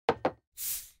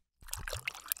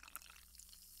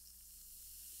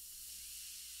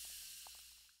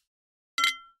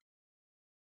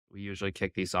We usually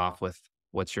kick these off with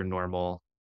what's your normal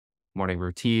morning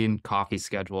routine, coffee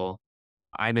schedule.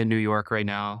 I'm in New York right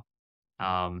now.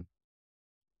 Um,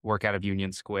 work out of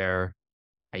Union Square.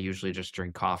 I usually just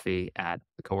drink coffee at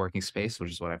the co-working space,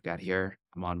 which is what I've got here.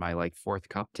 I'm on my like fourth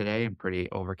cup today. I'm pretty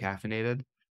over caffeinated,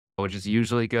 which is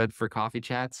usually good for coffee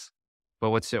chats. But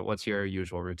what's your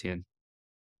usual routine?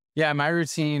 Yeah, my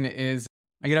routine is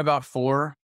I get up about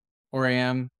 4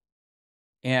 a.m.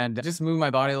 and just move my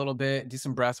body a little bit, do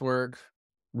some breath work,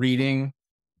 reading,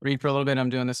 read for a little bit. I'm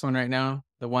doing this one right now.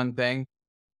 The one thing.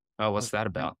 Oh, what's that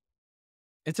about?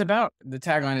 It's about the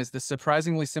tagline is the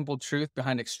surprisingly simple truth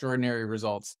behind extraordinary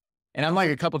results. And I'm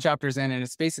like a couple chapters in, and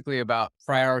it's basically about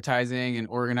prioritizing and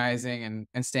organizing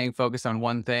and staying focused on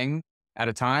one thing at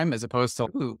a time, as opposed to,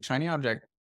 ooh, shiny object.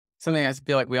 Something I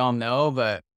feel like we all know,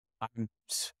 but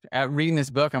at reading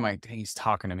this book, I'm like, dang, he's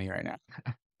talking to me right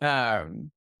now.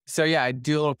 So yeah, I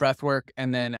do a little breath work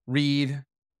and then read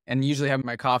and usually have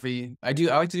my coffee. I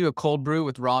like to do a cold brew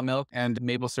with raw milk and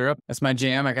maple syrup. That's my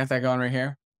jam. I got that going right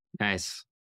here. Nice.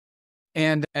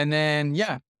 And then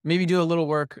yeah, maybe do a little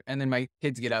work and then my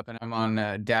kids get up and I'm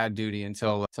on dad duty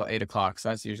until 8 o'clock. So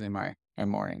that's usually my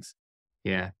mornings.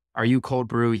 Yeah. Are you cold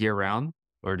brew year round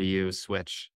or do you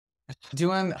switch?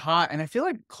 Doing hot, and I feel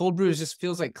like cold brew just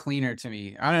feels like cleaner to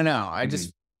me. I don't know. I Mhm.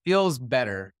 just feels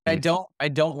better. I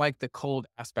Mm. don't like the cold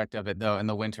aspect of it though in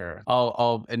the winter.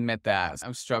 I'll admit that.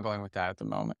 I'm struggling with that at the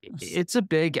moment.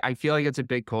 I feel like it's a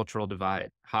big cultural divide.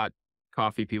 Hot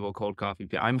coffee people, cold coffee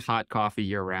people. I'm hot coffee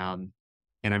year round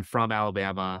and I'm from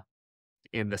Alabama.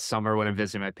 In the summer when I'm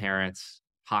visiting my parents,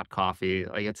 hot coffee,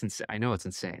 like it's insane. I know it's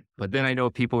insane. But then I know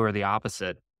people who are the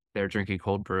opposite. They're drinking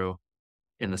cold brew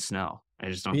in the snow. I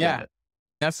just don't get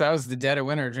Yeah. it. I was the dead of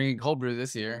winter drinking cold brew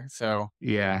this year. So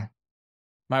Yeah.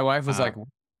 my wife was Uh, like, "What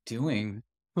are you doing?"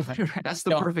 that's the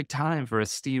No. perfect time for a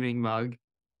steaming mug.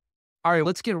 All right,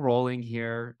 let's get rolling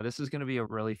here. This is going to be a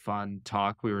really fun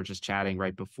talk. We were just chatting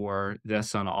right before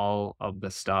this on all of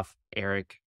the stuff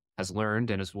Eric has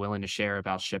learned and is willing to share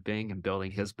about shipping and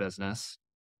building his business,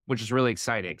 which is really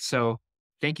exciting. So,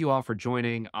 thank you all for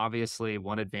joining. Obviously,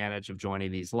 one advantage of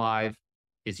joining these live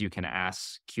is you can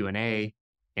ask Q&A.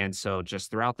 And so just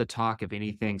throughout the talk, if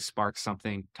anything sparks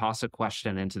something, toss a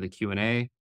question into the Q&A.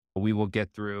 We will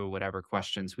get through whatever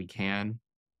questions we can,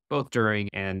 both during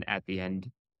and at the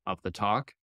end of the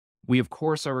talk. We, of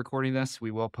course, are recording this. We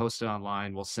will post it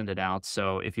online. We'll send it out.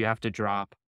 So if you have to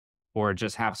drop or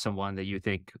just have someone that you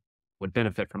think would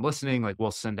benefit from listening, like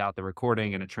we'll send out the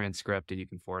recording and a transcript and you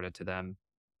can forward it to them.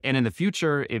 And in the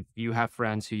future, if you have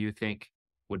friends who you think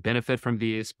would benefit from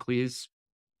these, please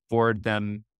forward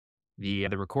them the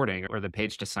recording or the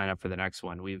page to sign up for the next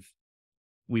one. We've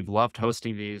loved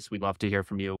hosting these. We'd love to hear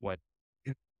from you what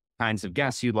kinds of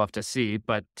guests you'd love to see.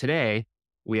 But today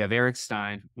we have Eric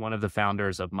Stein, one of the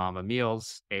founders of Mama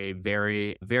Meals, a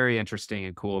very, very interesting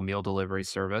and cool meal delivery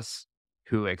service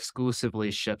who exclusively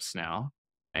ships now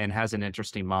and has an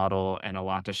interesting model and a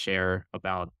lot to share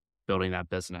about building that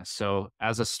business. So,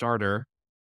 as a starter,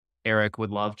 Eric would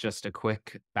love just a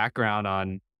quick background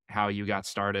on how you got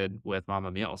started with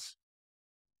Mama Meals.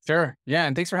 Sure. Yeah,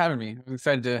 and thanks for having me. I'm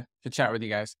excited to chat with you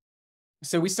guys.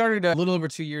 So we started a little over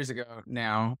 2 years ago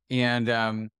now, and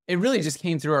it really just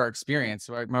came through our experience.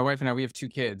 Like my wife and I, we have two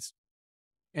kids,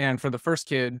 and for the first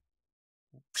kid,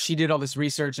 she did all this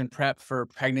research and prep for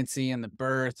pregnancy and the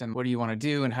birth, and what do you want to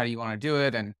do, and how do you want to do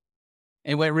it, and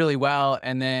it went really well.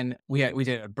 And then we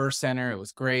did a birth center. It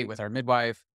was great with our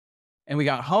midwife, and we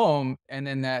got home, and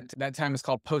then that time is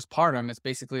called postpartum. It's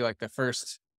basically like the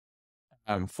first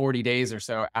 40 days or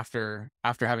so after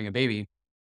having a baby.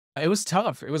 It was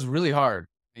tough. It was really hard.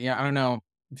 Yeah, I don't know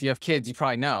if you have kids, you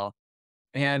probably know.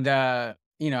 And I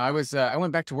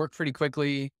went back to work pretty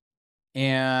quickly,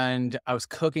 and I was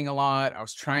cooking a lot. I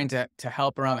was trying to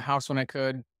help around the house when I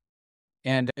could,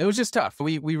 and it was just tough.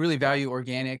 We really value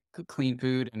organic, clean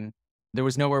food, and there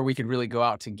was nowhere we could really go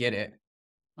out to get it.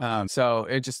 So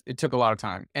it took a lot of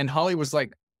time. And Holly was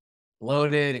like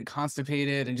bloated and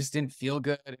constipated and just didn't feel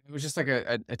good. It was just like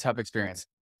a tough experience.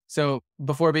 So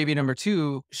before baby number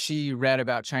two, she read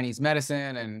about Chinese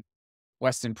medicine and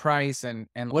Weston Price and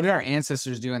what did our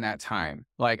ancestors do in that time,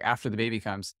 like after the baby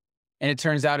comes. And it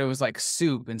turns out it was like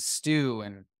soup and stew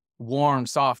and warm,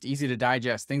 soft, easy to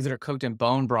digest, things that are cooked in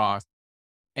bone broth.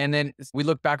 And then we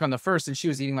look back on the first and she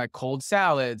was eating like cold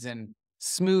salads and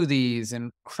smoothies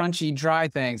and crunchy, dry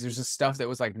things. There's just stuff that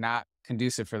was like not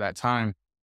conducive for that time.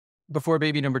 Before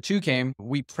baby number two came,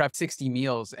 we prepped 60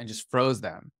 meals and just froze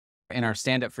them in our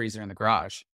stand-up freezer in the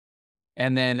garage.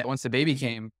 And then once the baby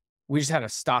came, we just had a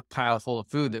stockpile full of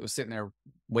food that was sitting there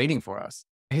waiting for us.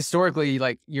 Historically,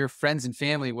 like your friends and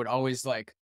family would always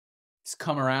like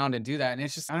come around and do that. And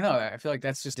it's just, I don't know, I feel like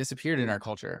that's just disappeared in our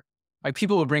culture. Like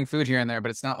people will bring food here and there, but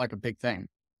it's not like a big thing.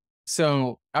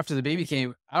 So after the baby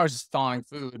came, I was just thawing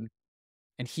food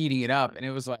and heating it up. And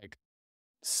it was like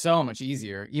so much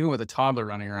easier, even with a toddler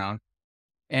running around.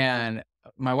 And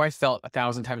my wife felt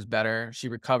 1,000 times better. She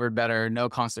recovered better, no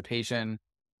constipation.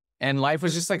 And life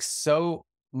was just like so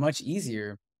much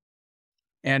easier.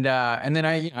 And then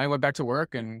I went back to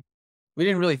work and we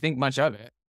didn't really think much of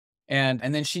it. And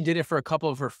then she did it for a couple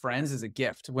of her friends as a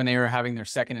gift when they were having their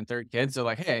second and third kids. They're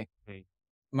like, hey, Hey.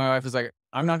 my wife was like,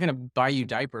 I'm not going to buy you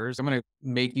diapers. I'm going to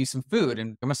make you some food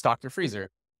and I'm going to stock your freezer.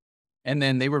 And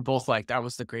then they were both like, that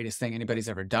was the greatest thing anybody's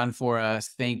ever done for us.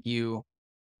 Thank you.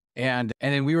 And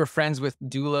then we were friends with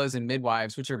doulas and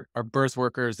midwives, which are birth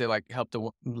workers. They like help the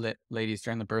ladies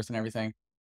during the birth and everything.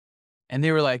 And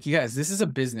they were like, you guys, this is a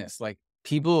business. Like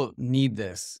people need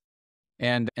this.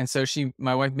 And so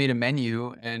my wife made a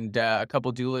menu and a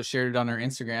couple doulas shared it on her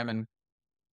Instagram. And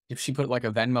if she put like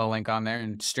a Venmo link on there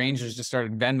and strangers just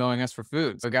started Venmoing us for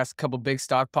food. So I got a couple big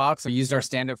stock pots. We used our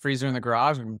stand-up freezer in the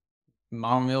garage and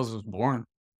Mama Meals was born.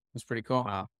 It was pretty cool.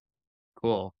 Wow.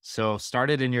 Cool. So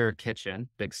started in your kitchen,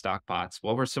 big stock pots.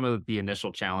 What were some of the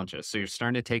initial challenges? So you're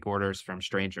starting to take orders from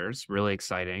strangers, really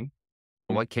exciting.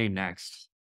 What came next?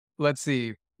 Let's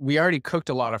see. We already cooked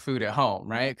a lot of food at home,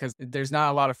 right? Because there's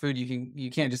not a lot of food you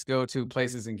can't just go to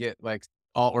places and get like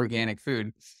all organic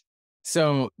food.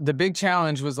 So the big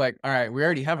challenge was like, all right, we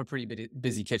already have a pretty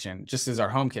busy kitchen, just as our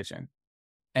home kitchen.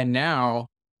 And now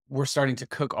we're starting to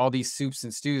cook all these soups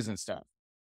and stews and stuff,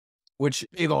 which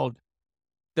big old,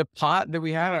 the pot that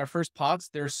we had, our first pots,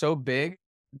 they're so big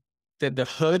that the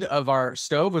hood of our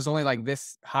stove was only like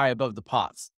this high above the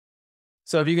pots.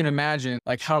 So if you can imagine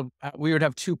like how we would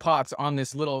have two pots on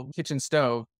this little kitchen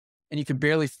stove and you could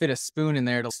barely fit a spoon in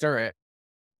there to stir it.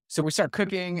 So we start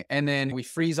cooking and then we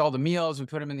freeze all the meals. We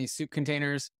put them in these soup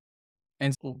containers.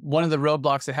 And one of the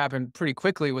roadblocks that happened pretty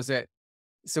quickly was that,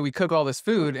 so we cook all this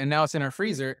food and now it's in our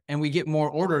freezer and we get more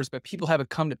orders, but people haven't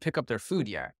come to pick up their food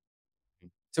yet.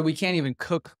 So we can't even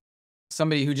cook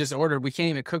somebody who just ordered. We can't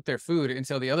even cook their food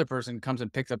until the other person comes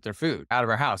and picks up their food out of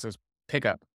our house. It was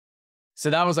pickup. So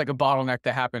that was like a bottleneck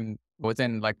that happened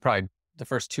within like probably the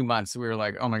first 2 months. We were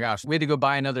like, oh my gosh, we had to go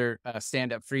buy another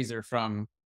stand-up freezer from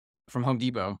Home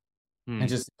Depot and Hmm.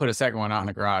 just put a second one out in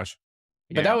the garage.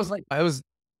 But that Yeah. was like, I was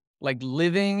like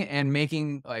living and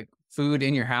making like food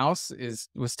in your house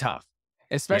was tough,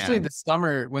 especially Yeah. the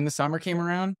summer. When the summer came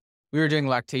around, we were doing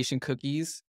lactation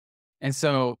cookies. And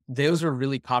so those were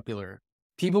really popular.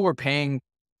 People were paying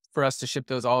for us to ship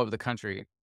those all over the country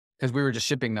because we were just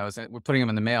shipping those and we're putting them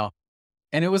in the mail.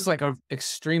 And it was like a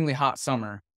extremely hot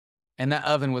summer and that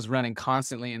oven was running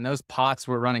constantly and those pots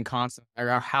were running constantly.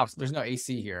 Our house, there's no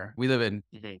AC here. We live in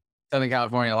Mhm. Southern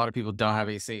California. A lot of people don't have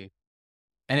AC.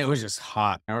 And it was just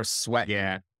hot. I was sweating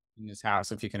Yeah. in this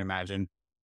house, if you can imagine.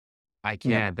 I Yeah.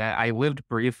 can. That I lived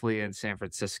briefly in San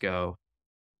Francisco,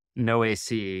 no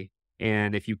AC.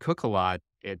 And if you cook a lot,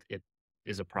 it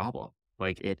is a problem.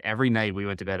 Like it every night we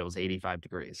went to bed, it was 85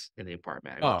 degrees in the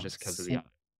apartment. It was Oh, just because of the oven.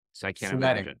 So I can't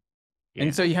sweating. imagine. And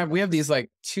Yeah. so we have these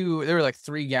like they were like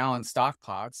 3-gallon stock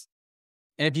pots.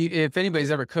 And if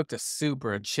anybody's ever cooked a soup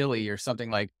or a chili or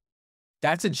something like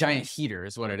that's a giant heater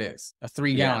is what it is, a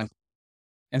three Yeah. gallon.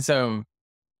 And so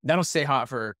that'll stay hot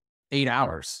for 8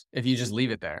 hours if you just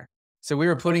leave it there. So we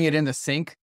were putting it in the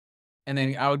sink and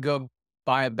then I would go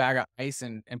buy a bag of ice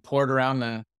and pour it around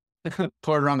the,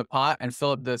 pour it around the pot and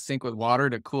fill up the sink with water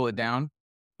to cool it down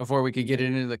before we could get it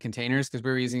into the containers. Cause we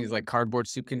were using these like cardboard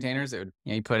soup containers. It would,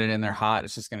 you put it in there hot.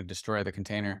 It's just going to destroy the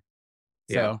container.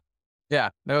 Yeah. So yeah,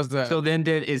 that was So then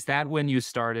is that when you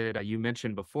started, you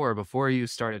mentioned before you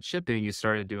started shipping, you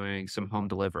started doing some home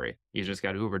delivery. You just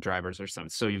got Uber drivers or something.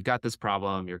 So you've got this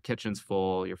problem, your kitchen's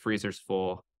full, your freezer's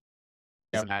full.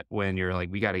 Is yep. that when you're like,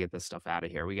 we got to get this stuff out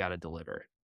of here? We got to deliver.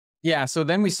 Yeah. So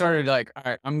then we started like, all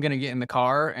right, I'm going to get in the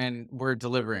car and we're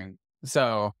delivering.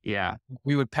 So Yeah.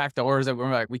 we would pack the orders that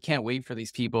we're like, we can't wait for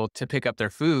these people to pick up their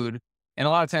food. And a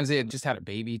lot of times they had just had a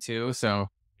baby too. So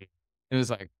it was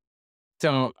like,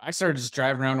 so I started just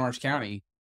driving around Orange County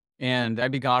and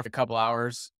I'd be gone for a couple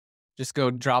hours, just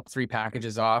go drop 3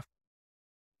 packages off.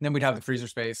 And then we'd have the freezer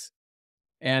space.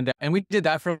 And we did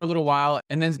that for a little while.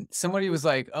 And then somebody was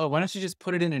like, oh, why don't you just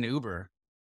put it in an Uber?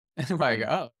 And I'm like,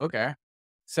 Mm. oh, okay.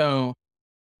 So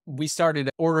we started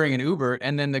ordering an Uber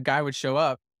and then the guy would show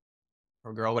up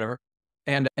or girl, whatever.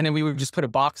 And then we would just put a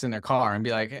box in their car and be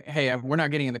like, hey, we're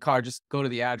not getting in the car. Just go to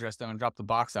the address though and drop the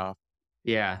box off.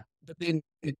 Yeah. But then,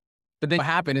 but then what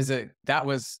happened is that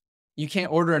was, you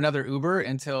can't order another Uber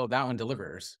until that one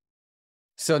delivers.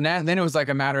 So now, then it was like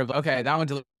a matter of, okay, that one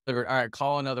delivered. All right,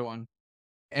 call another one.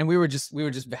 And we would just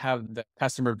have the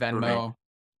customer Right. Venmo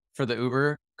for the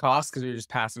Uber cost because we would just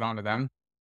pass it on to them.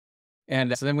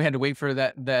 And so then we had to wait for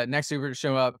the next Uber to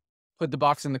show up, put the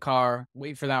box in the car,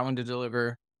 wait for that one to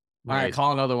deliver. All right, Right.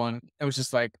 call another one. It was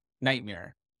just like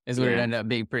nightmare is what it Yeah. ended up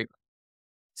being. Pretty.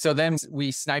 So then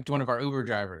we sniped one of our Uber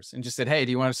drivers and just said, "Hey,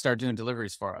 do you want to start doing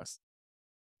deliveries for us?"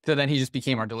 So then he just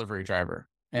became our delivery driver,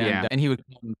 Yeah. and he would,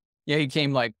 yeah, he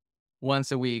came like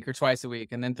once a week or twice a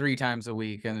week, and then 3 times a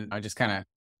week, and I just kind of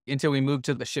until we moved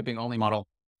to the shipping only model,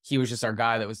 he was just our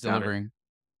guy that was Got it. delivering.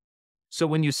 So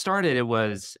when you started, it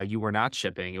was you were not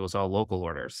shipping, it was all local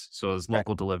orders. So it was Right.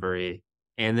 local delivery.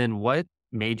 And then what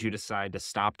made you decide to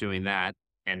stop doing that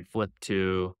and flip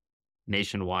to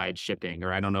nationwide shipping?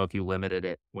 Or I don't know if you limited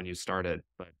it when you started,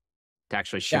 but to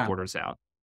actually ship Yeah. orders out.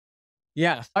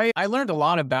 Yeah. I learned a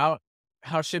lot about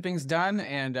how shipping's done,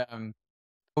 and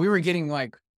we were getting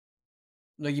like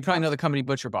you probably know the company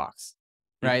Butcher Box,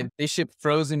 right? Mhm. They ship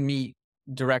frozen meat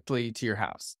directly to your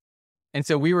house. And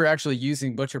so we were actually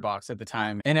using Butcher Box at the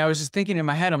time. And I was just thinking in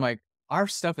my head, I'm like, our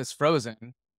stuff is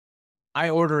frozen. I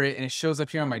order it and it shows up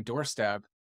here on my doorstep,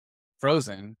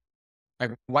 frozen.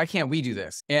 Like, why can't we do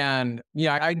this? And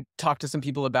yeah, I talked to some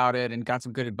people about it and got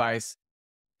some good advice.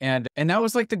 And that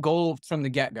was like the goal from the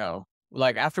get-go.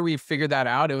 Like after we figured that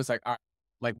out, it was like, all right,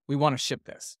 like we want to ship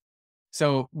this.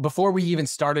 So before we even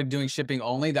started doing shipping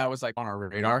only, that was like on our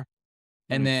radar.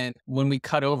 And Mhm. then when we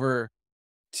cut over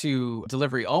to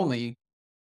delivery only,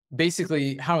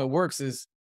 basically how it works is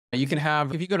you can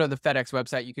have, if you go to the FedEx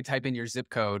website, you could type in your zip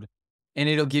code and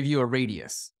it'll give you a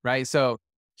radius, right? So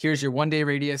here's your 1 day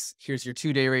radius, here's your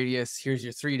 2 day radius, here's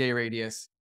your 3 day radius.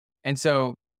 And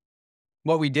so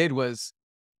what we did was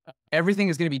everything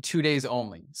is going to be 2 days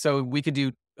only. So we could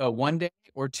do a 1 day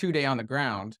or 2 day on the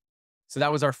ground. So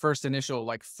that was our first initial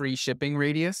like free shipping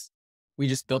radius. We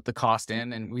just built the cost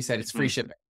in and we said it's free Mhm.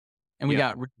 shipping. And we Yeah.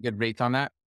 got really good rates on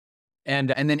that. And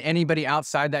then anybody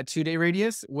outside that 2 day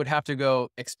radius would have to go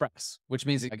express, which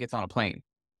means it gets on a plane.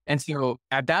 And so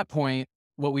at that point,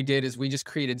 what we did is we just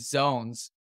created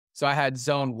zones. So I had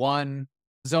zone one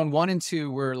and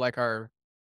two were like our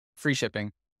free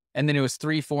shipping. And then it was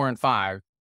three, four, and five,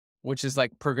 which is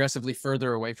like progressively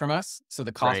further away from us. So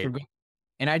the cost Right. would go.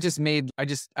 And I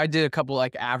did a couple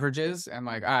like averages and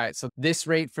like, all right, so this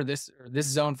rate for this, or this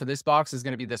zone for this box is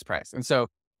going to be this price. And so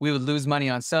we would lose money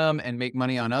on some and make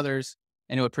money on others,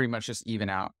 and it would pretty much just even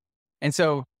out. And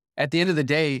so at the end of the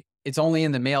day, it's only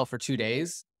in the mail for 2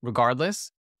 days,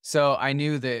 regardless. So I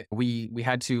knew that we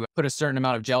had to put a certain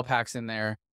amount of gel packs in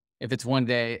there if it's 1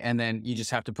 day, and then you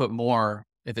just have to put more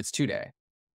if it's 2 day.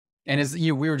 And as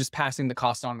you, we were just passing the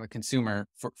cost on to the consumer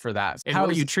for that. And How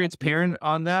were you is transparent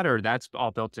on that, or that's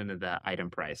all built into the item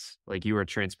price? Like you were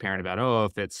transparent about, oh,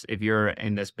 if you're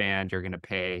in this band, you're going to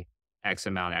pay X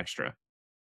amount extra.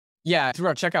 Yeah, through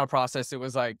our checkout process, it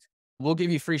was like, we'll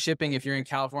give you free shipping if you're in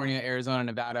California, Arizona,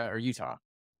 Nevada, or Utah,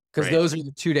 because Right. those are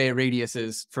the 2 day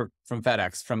radiuses from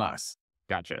FedEx from us.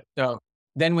 Gotcha. So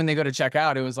then when they go to check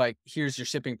out, it was like, here's your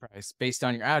shipping price based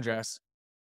on your address.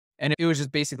 And it was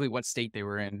just basically what state they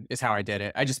were in is how I did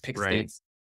it. I just picked Right. states.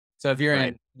 So if you're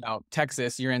Right. in,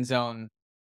 Texas, you're in zone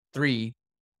 3,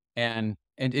 and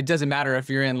it doesn't matter if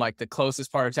you're in like the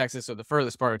closest part of Texas or the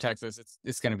furthest part of Texas,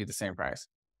 it's going to be the same price.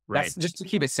 Right. That's just to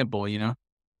keep it simple.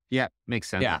 Yeah. Makes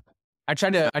sense. Yeah. I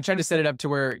tried to set it up to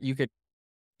where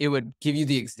it would give you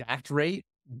the exact rate,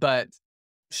 but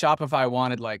Shopify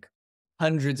wanted like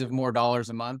hundreds of more dollars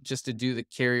a month just to do the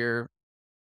carrier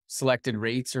selected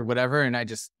rates or whatever. And I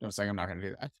was like, I'm not going to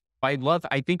do that.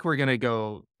 I think we're going to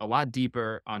go a lot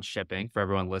deeper on shipping for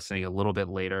everyone listening a little bit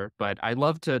later, but I'd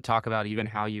love to talk about even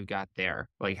how you got there.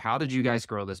 Like, how did you guys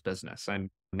grow this business? And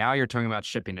now you're talking about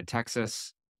shipping to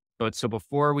Texas. But so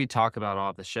before we talk about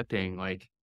all the shipping, like,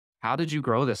 how did you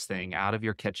grow this thing out of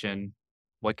your kitchen?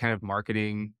 What kind of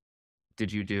marketing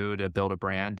did you do to build a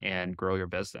brand and grow your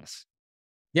business?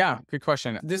 Yeah, good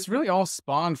question. This really all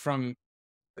spawned from,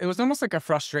 it was almost like a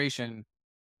frustration.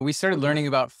 We started learning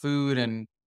about food and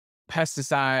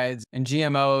pesticides and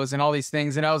GMOs and all these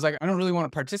things. And I was like, I don't really want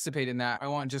to participate in that. I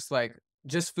want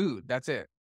just food. That's it.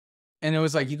 And it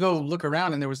was like, you go look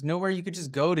around and there was nowhere you could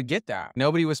just go to get that.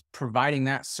 Nobody was providing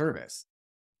that service.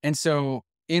 And so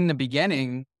in the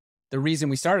beginning, the reason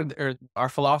we started, or our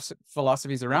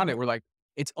philosophies around it were like,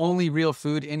 it's only real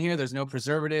food in here. There's no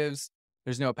preservatives.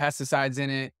 There's no pesticides in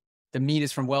it. The meat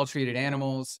is from well-treated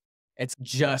animals. It's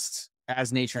just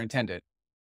as nature intended.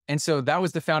 And so that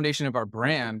was the foundation of our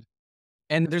brand.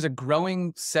 And there's a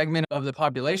growing segment of the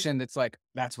population that's like,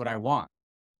 that's what I want.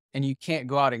 And you can't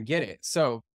go out and get it.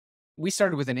 So we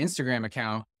started with an Instagram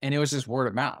account and it was just word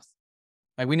of mouth.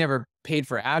 Like we never paid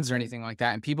for ads or anything like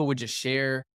that. And people would just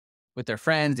share. with their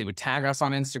friends. They would tag us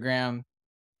on Instagram.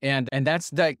 And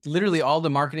that's like literally all the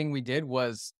marketing we did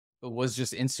was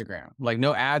just Instagram, like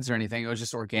no ads or anything. It was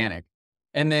just organic.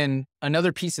 And then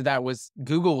another piece of that was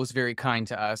Google was very kind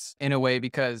to us in a way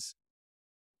because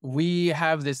we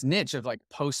have this niche of like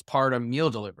postpartum meal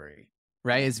delivery,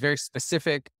 right? It's very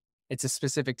specific. It's a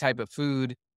specific type of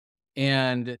food.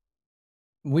 And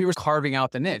we were carving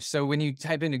out the niche. So when you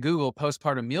type into Google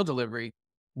postpartum meal delivery,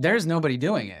 there's nobody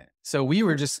doing it. So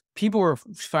people were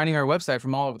finding our website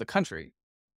from all over the country.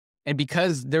 And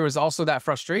because there was also that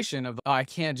frustration of, oh, I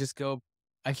can't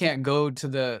go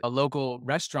to a local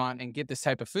restaurant and get this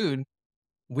type of food.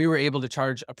 We were able to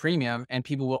charge a premium and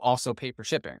people will also pay for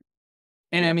shipping.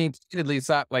 And I mean, candidly, it's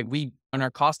not like on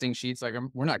our costing sheets, like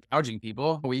we're not gouging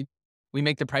people. We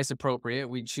make the price appropriate.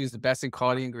 We choose the best in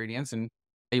quality ingredients, and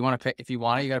you want to pay, if you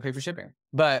want it, you got to pay for shipping.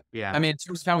 But Yeah. I mean, in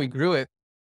terms of how we grew it,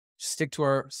 stick to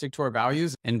our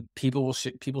values, and people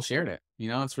shared it.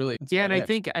 It's Yeah, about and I it.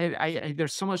 think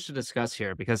there's so much to discuss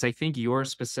here because I think your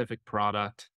specific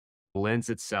product lends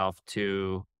itself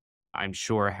to, I'm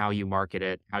sure, how you market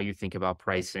it, how you think about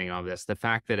pricing on this. The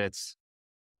fact that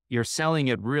you're selling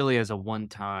it really as a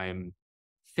one-time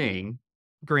thing.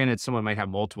 Granted, someone might have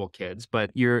multiple kids,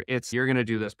 but you're going to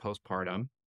do this postpartum.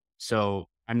 So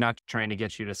I'm not trying to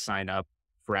get you to sign up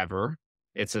forever.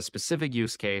 It's a specific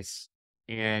use case.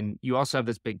 And you also have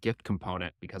this big gift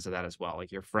component because of that as well.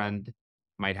 Like your friend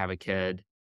might have a kid.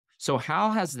 So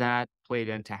how has that played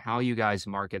into how you guys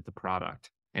market the product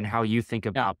and how you think Yeah.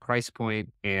 about price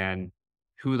point and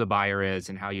who the buyer is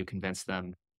and how you convince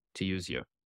them to use you?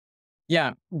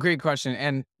 Yeah, great question.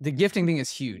 And the gifting thing is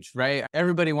huge, right?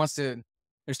 Everybody wants to,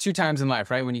 there's two times in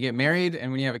life, right? When you get married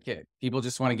and when you have a kid, people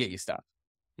just want to get you stuff.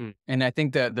 Mm, And I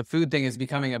think that the food thing is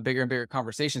becoming a bigger and bigger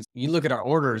conversation. You look at our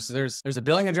orders, there's a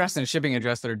billing address and a shipping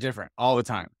address that are different all the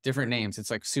time, different names. It's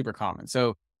like super common.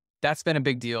 So that's been a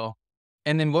big deal.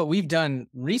 And then what we've done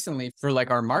recently for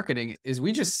like our marketing is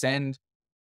we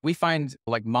find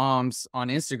like moms on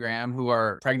Instagram who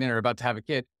are pregnant or about to have a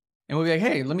kid. And we'll be like,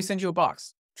 hey, let me send you a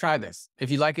box. Try this.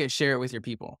 If you like it, share it with your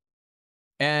people.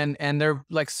 And they're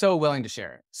like so willing to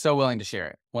share it, so willing to share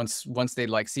it once they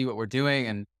like see what we're doing.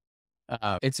 And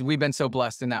we've been so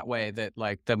blessed in that way that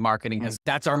like the marketing mm.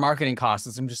 that's our marketing cost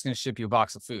is I'm just going to ship you a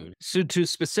box of food. So to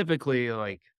specifically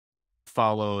like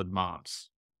followed moms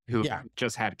who Yeah.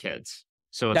 just had kids.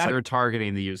 So it's That you're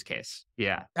targeting the use case.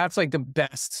 Yeah. that's like the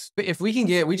best. But if we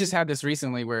just had this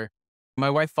recently where my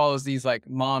wife follows these like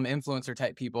mom influencer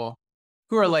type people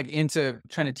who are like into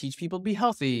trying to teach people to be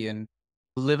healthy and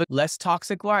live a less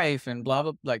toxic life and blah,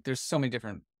 blah. Like there's so many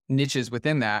different niches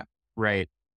within that. Right.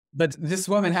 But this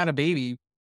woman had a baby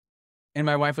and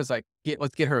my wife was like,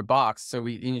 let's get her a box. So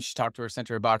she talked to her, sent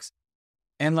her a box.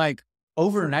 And like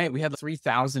overnight, we had like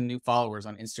 3,000 new followers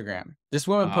on Instagram. This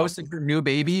woman Wow. posted her new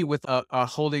baby with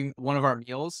holding one of our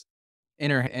meals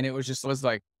in her. And it was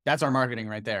like, that's our marketing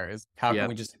right there is how can Yep.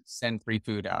 we just send free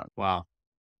food out? Wow.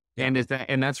 Yeah.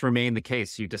 And that's remained the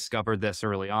case. You discovered this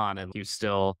early on and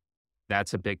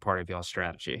that's a big part of y'all's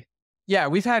strategy. Yeah.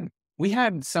 We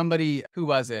had somebody, who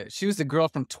was it? She was the girl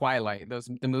from Twilight,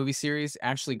 the movie series,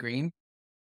 Ashley Green.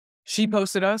 She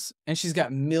posted us and she's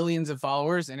got millions of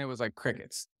followers and it was like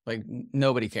crickets. Like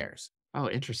nobody cares. Oh,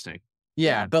 interesting.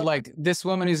 Yeah. But like this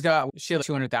woman she had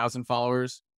 200,000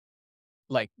 followers,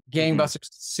 like Mhm. gangbusters,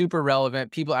 super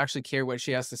relevant. People actually care what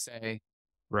she has to say.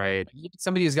 Right.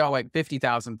 Somebody who's got like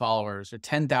 50,000 followers or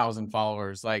 10,000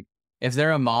 followers, like if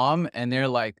they're a mom and they're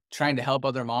like trying to help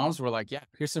other moms, we're like, yeah,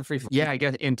 here's some free food. Yeah, I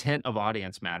guess intent of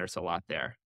audience matters a lot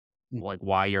there. Mm, Like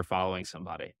why you're following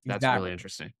somebody. That's really exactly.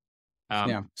 interesting.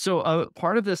 Yeah. So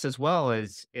part of this as well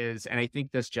is, and I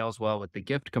think this gels well with the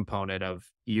gift component of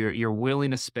you're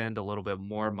willing to spend a little bit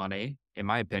more money, in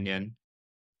my opinion,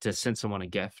 to send someone a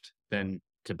gift than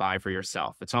to buy for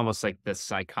yourself. It's almost like this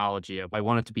psychology of I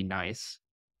want it to be nice,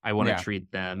 I want to Yeah. treat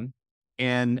them,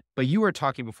 but you were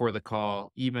talking before the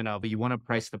call, even of you want to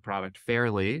price the product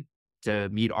fairly to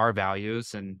meet our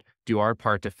values and do our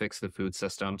part to fix the food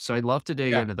system. So I'd love to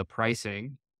dig Yeah. into the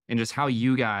pricing and just how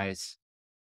you guys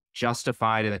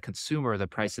justify to the consumer the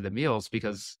price of the meals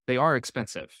because they are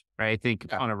expensive, right? I think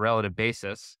Yeah. on a relative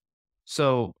basis.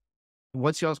 So,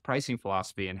 what's y'all's pricing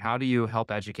philosophy and how do you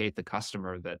help educate the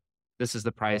customer that this is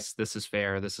the price, this is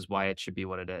fair, this is why it should be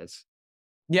what it is?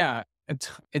 Yeah.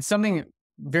 It's something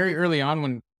very early on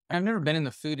when I've never been in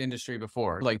the food industry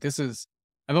before. Like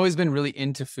I've always been really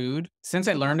into food since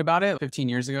I learned about it 15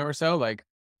 years ago or so. Like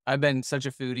I've been such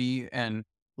a foodie and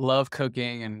love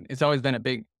cooking and it's always been a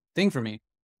big thing for me.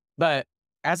 But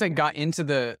as I got into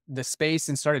the space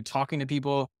and started talking to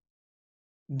people,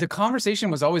 the conversation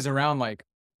was always around like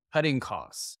cutting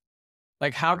costs,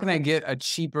 Like, how can I get a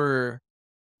cheaper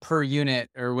per unit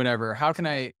or whatever?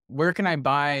 Where can I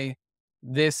buy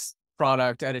this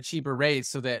product at a cheaper rate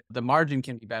so that the margin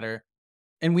can be better?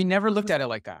 And we never looked at it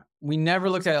like that. We never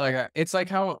looked at it like that. It's like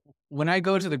how when I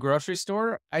go to the grocery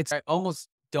store, I almost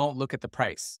don't look at the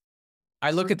price.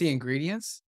 I look at the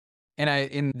ingredients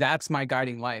and that's my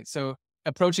guiding light. So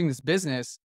approaching this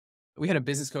business, we had a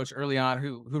business coach early on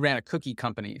who ran a cookie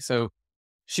company. So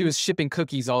she was shipping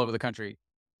cookies all over the country.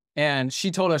 And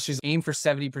she told us she's aim for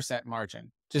 70%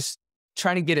 margin. Just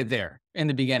try to get it there in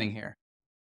the beginning here.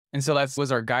 And so that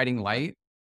was our guiding light.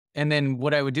 And then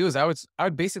what I would do is I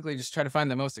would basically just try to find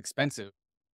the most expensive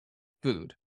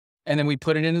food. And then we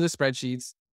put it into the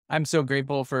spreadsheets. I'm so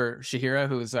grateful for Shahira,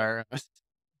 who's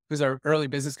our early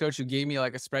business coach, who gave me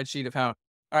like a spreadsheet of how, all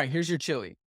right, here's your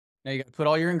chili. Now you got to put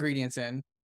all your ingredients in.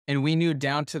 And we knew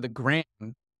down to the gram,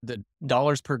 the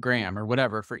dollars per gram or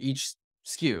whatever for each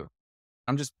SKU.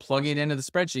 I'm just plugging it into the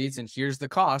spreadsheets and here's the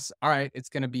cost. All right, it's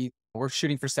going to be, we're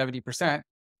shooting for 70%.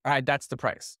 All right, that's the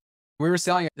price. We were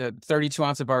selling the 32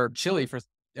 ounce of our chili for,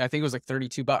 I think it was like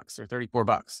 $32 or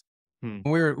 $34. Hmm.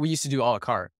 We used to do a la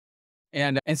carte.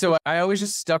 And so I always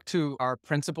just stuck to our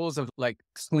principles of like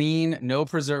clean, no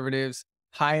preservatives,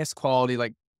 highest quality.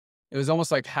 Like it was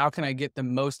almost like, how can I get the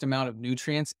most amount of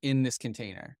nutrients in this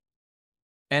container?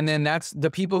 And then that's the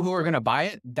people who are going to buy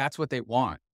it. That's what they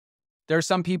want. There are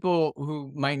some people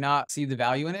who might not see the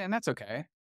value in it, and that's okay.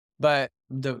 But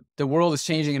the world is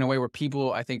changing in a way where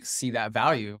people, I think, see that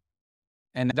value.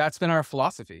 And that's been our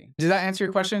philosophy. Does that answer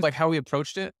your question? Like how we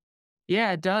approached it?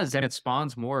 Yeah, it does, and it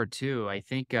spawns more too. I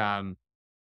think,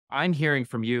 I'm hearing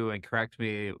from you, and correct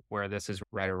me where this is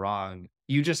right or wrong.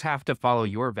 You just have to follow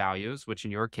your values, which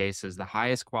in your case is the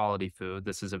highest quality food.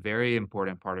 This is a very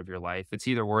important part of your life. It's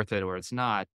either worth it or it's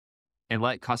not, and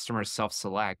let customers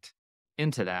self-select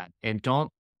into that. And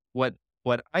don't what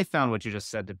I found what you just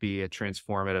said to be a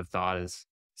transformative thought is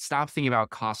stop thinking about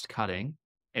cost cutting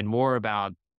and more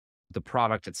about the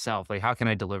product itself. Like, how can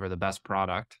I deliver the best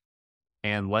product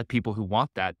and let people who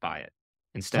want that buy it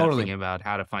instead of Totally. thinking about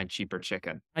how to find cheaper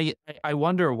chicken? I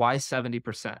wonder why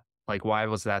 70%? Like, why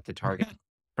was that the target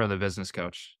for the business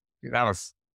coach? That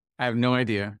was, I have no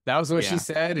idea. That was what she Yeah.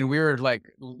 said. And we were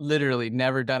like, literally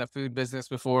never done a food business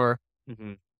before.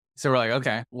 Hmm. So we're like,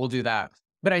 okay, we'll do that.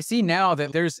 But I see now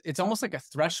that it's almost like a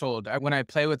threshold when I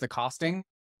play with the costing.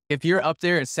 If you're up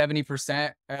there at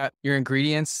 70% at your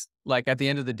ingredients, like at the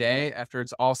end of the day, after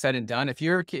it's all said and done, if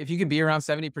you can be around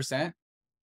 70%,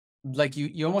 like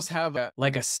you almost have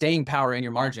like a staying power in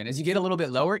your margin. As you get a little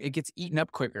bit lower, it gets eaten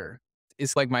up quicker.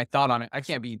 It's like my thought on it. I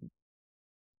can't be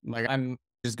like, I'm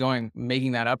just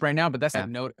making that up right now, but that's Yeah. I've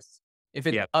noticed. If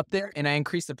it's Yeah. up there and I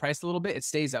increase the price a little bit, it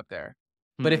stays up there.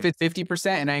 But if Hmm. it's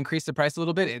 50% and I increase the price a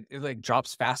little bit, it like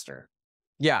drops faster.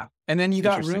 Yeah. And then you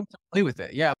got Interesting. room to play with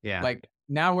it. Yeah. Yeah. Like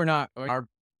now we're not, our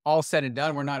all said and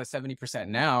done, we're not at 70%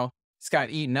 now. It's got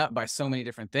eaten up by so many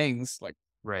different things like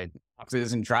Right.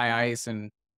 boxes and dry ice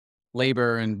and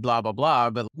labor and blah, blah, blah.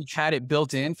 But we had it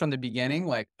built in from the beginning,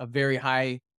 like a very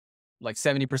high, like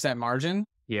 70% margin.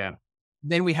 Yeah.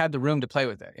 Then we had the room to play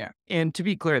with it. Yeah. And to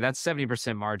be clear, that's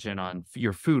 70% margin on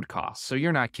your food costs. So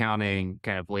you're not counting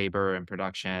kind of labor and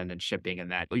production and shipping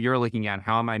and that. You're looking at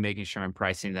how am I making sure I'm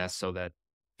pricing this so that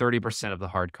 30% of the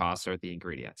hard costs are the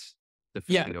ingredients. The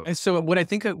food Yeah. to go. And so what I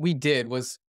think that we did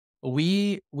was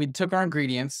we took our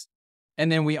ingredients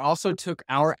and then we also took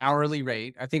our hourly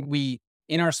rate. I think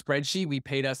in our spreadsheet, we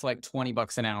paid us like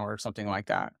 $20 an hour or something like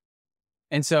that.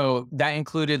 And so that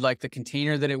included like the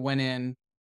container that it went in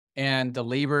and the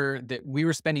labor that we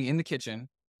were spending in the kitchen,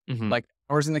 Mhm. like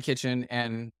hours in the kitchen.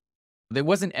 And it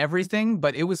wasn't everything,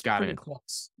 but it was Got pretty it.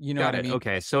 close. You know what Got I it. mean?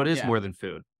 Okay. So it is Yeah. more than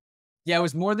food. Yeah. It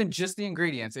was more than just the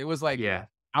ingredients. It was like Yeah.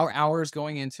 our hours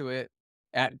going into it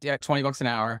at $20 an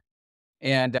hour.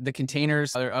 And the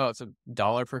containers, it's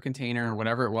 $1 per container or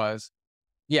whatever it was.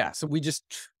 Yeah. So we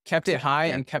just kept it high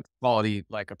Yeah. and kept quality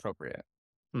like appropriate.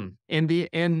 Hmm.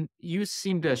 And you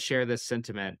seem to share this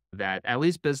sentiment that at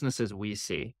least businesses we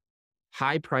see,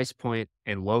 high price point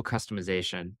and low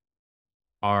customization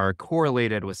are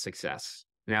correlated with success.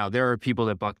 Now, there are people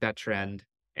that buck that trend,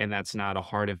 and that's not a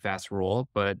hard and fast rule.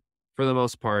 But for the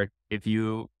most part, if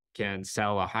you can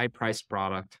sell a high priced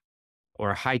product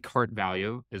or a high cart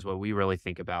value, is what we really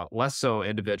think about, less so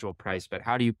individual price, but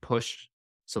how do you push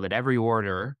so that every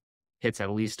order hits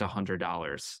at least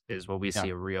 $100 is what we Yeah. see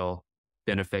a real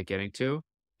benefit getting to.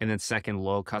 And then, second,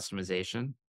 low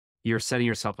customization. You're setting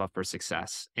yourself up for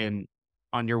success. And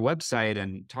on your website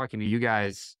and talking to you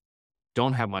guys,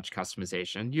 don't have much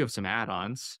customization. You have some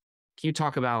add-ons. Can you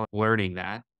talk about learning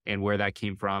that and where that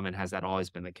came from? And has that always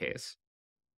been the case?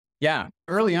 Yeah.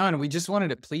 Early on, we just wanted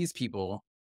to please people.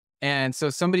 And so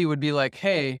somebody would be like,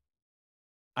 "Hey,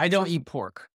 I don't eat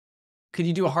pork. Could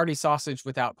you do a hearty sausage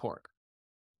without pork?"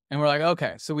 And we're like,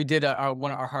 "Okay." So we did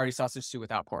our hearty sausage stew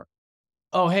without pork.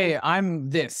 "Oh, hey, I'm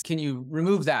this. Can you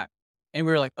remove that?" And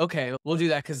we were like, "Okay, we'll do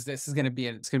that because this is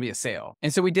it's gonna be a sale."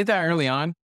 And so we did that early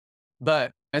on.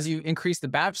 But as you increase the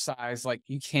batch size, like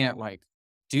you can't like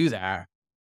do that.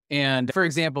 And for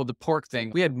example, the pork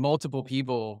thing, we had multiple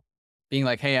people being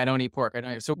like, "Hey, I don't eat pork. I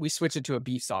don't eat." So we switched it to a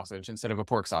beef sausage instead of a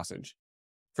pork sausage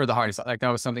for the hearty. Like that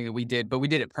was something that we did, but we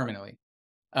did it permanently.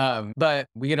 But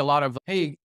we get a lot of,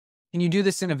 "Hey, can you do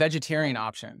this in a vegetarian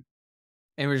option?"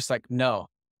 And we're just like, "No,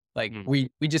 like Mm,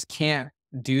 we just can't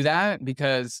do that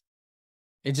because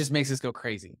it just makes us go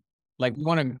crazy." Like we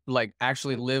want to like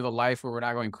actually live a life where we're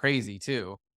not going crazy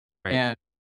too. right. And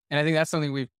and I think that's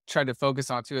something we've tried to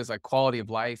focus on too is like quality of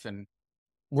life. And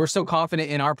we're so confident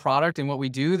in our product and what we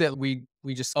do that we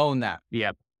just own that.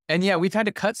 Yep. And yeah, we've had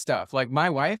to cut stuff. Like my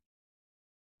wife,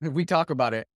 if we talk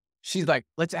about it, she's like,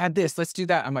 "Let's add this, let's do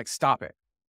that." I'm like, "Stop it.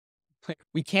 Like,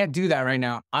 we can't do that right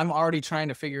now." I'm already trying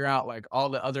to figure out like all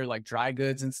the other like dry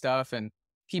goods and stuff, and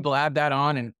people add that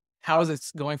on, and how is it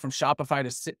going from Shopify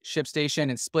to Ship Station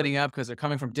and splitting up because they're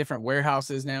coming from different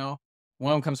warehouses now.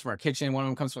 One of them comes from our kitchen, one of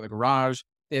them comes from the garage.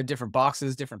 They have different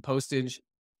boxes, different postage.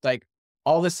 Like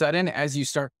all of a sudden, as you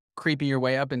start creeping your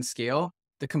way up in scale,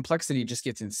 the complexity just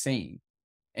gets insane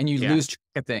and you Yeah. lose track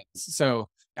of things. So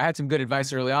I had some good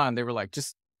advice early on. They were like,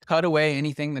 just cut away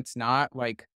anything that's not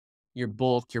like your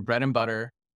bulk, your bread and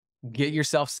butter, get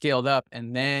yourself scaled up,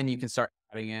 and then you can start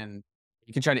adding in.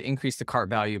 You can try to increase the cart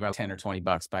value about 10 or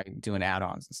 $20 by doing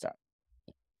add-ons and stuff.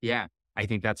 Yeah. I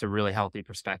think that's a really healthy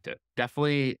perspective.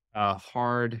 Definitely a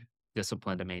hard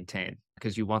discipline to maintain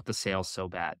because you want the sales so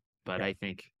bad. But Yeah. I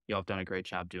think y'all have done a great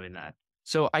job doing that.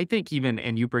 So I think even,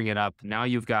 and you bring it up, now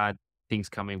you've got things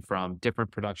coming from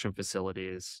different production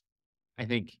facilities. I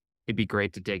think it'd be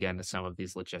great to dig into some of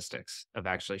these logistics of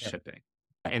actually Yeah. shipping.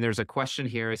 And there's a question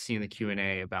here I see in the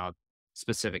Q&A about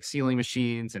specific sealing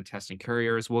machines and testing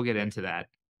couriers. We'll get into that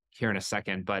here in a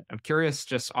second, but I'm curious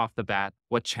just off the bat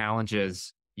what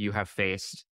challenges you have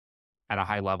faced at a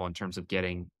high level in terms of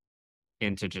getting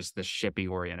into just the shipping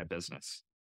oriented business.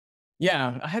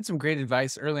 Yeah, I had some great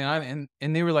advice early on,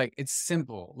 and they were like, "It's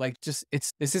simple. Like, just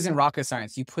this isn't rocket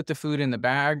science. You put the food in the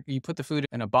bag, you put the food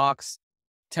in a box,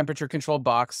 temperature controlled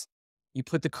box, you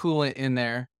put the coolant in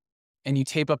there, and you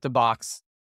tape up the box,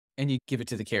 and you give it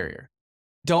to the carrier.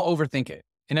 Don't overthink it."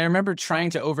 And I remember trying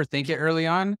to overthink it early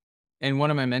on, and one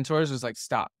of my mentors was like,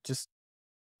 "Stop. Just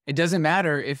it doesn't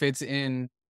matter if it's in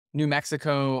New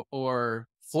Mexico or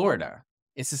Florida.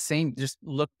 It's the same. Just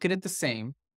look at it the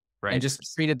same and Right. just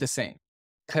treat it the same.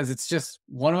 Because it's just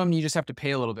one of them, you just have to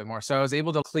pay a little bit more." So I was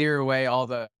able to clear away all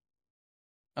the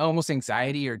almost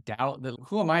anxiety or doubt that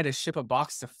who am I to ship a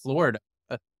box to Florida?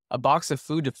 A box of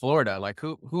food to Florida? Like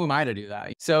who am I to do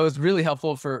that? So it was really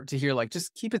helpful for to hear like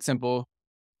just keep it simple.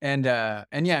 And yeah,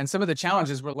 and some of the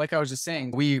challenges were like I was just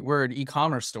saying, we're an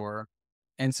e-commerce store.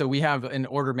 And so we have an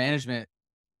order management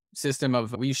system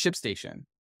of we use ShipStation.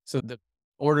 So the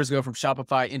orders go from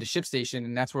Shopify into ShipStation,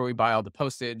 and that's where we buy all the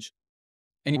postage.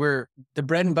 And we're the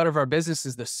bread and butter of our business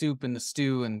is the soup and the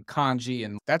stew and congee,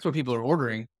 and that's what people are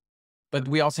ordering. But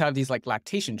we also have these like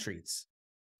lactation treats.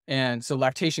 And so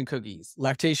lactation cookies,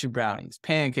 lactation brownies,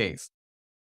 pancakes.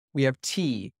 We have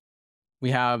tea.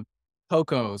 We have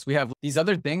cocos. We have these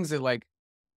other things that like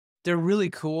they're really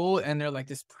cool and they're like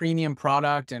this premium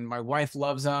product and my wife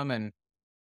loves them. And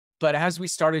but as we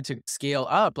started to scale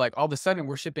up, like all of a sudden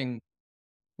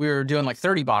we were doing like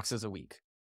 30 boxes a week.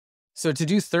 So to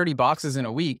do 30 boxes in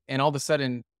a week, and all of a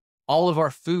sudden, all of our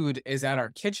food is at our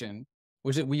kitchen,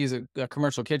 which we use a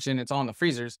commercial kitchen. It's all in the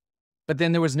freezers. But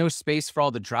then there was no space for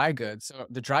all the dry goods. So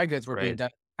the dry goods were being Right. done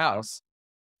at the house.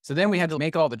 So then we had to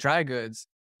make all the dry goods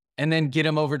and then get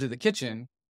them over to the kitchen.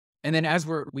 And then as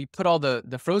we put all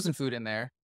the frozen food in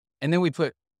there, and then we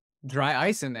put dry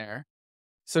ice in there.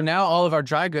 So now all of our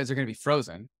dry goods are going to be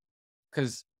frozen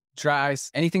because dry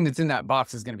ice, anything that's in that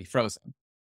box is going to be frozen.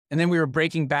 And then we were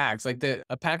breaking bags. Like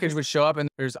a package would show up and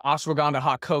there's ashwagandha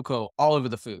hot cocoa all over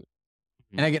the food.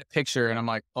 Mhm. And I get a picture and I'm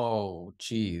like, oh,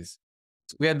 geez.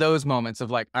 We had those moments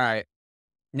of like, all right,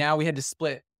 now we had to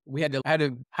split. I had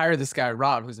to hire this guy,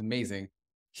 Rob, who's amazing.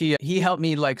 He helped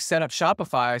me like set up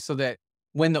Shopify so that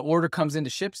when the order comes into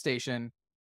ShipStation,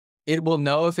 it will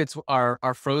know if it's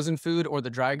our frozen food or the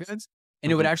dry goods,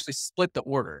 and it would Mhm. actually split the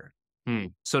order. Hmm.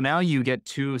 So now you get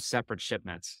two separate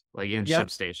shipments, like in Yep,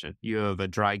 ShipStation. You have a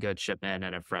dry good shipment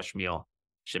and a fresh meal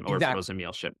shipment or exactly. frozen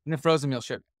meal shipment. And the frozen meal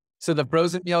ship. So the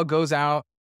frozen meal goes out,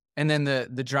 and then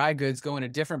the dry goods go in a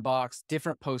different box,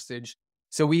 different postage.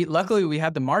 So luckily we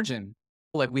had the margin,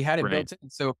 like we had it Right. built in.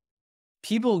 So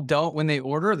people don't, when they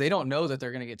order, they don't know that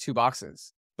they're going to get 2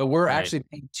 boxes, but we're Right. actually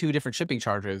paying 2 different shipping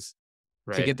charges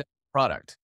to Right. get the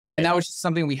product. And Right. that was just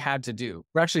something we had to do.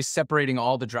 We're actually separating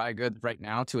all the dry goods right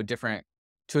now to a different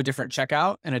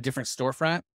checkout and a different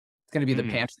storefront. It's going to be the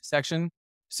Mm. pantry section.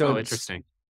 So Oh, it's, interesting.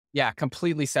 yeah,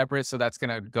 completely separate. So that's going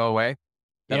to go away.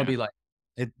 That'll Yeah.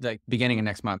 be like beginning of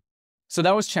next month. So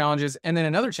that was challenges. And then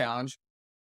another challenge,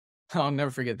 I'll never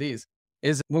forget these,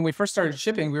 is when we first started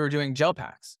shipping, we were doing gel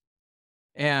packs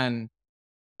and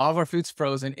all of our food's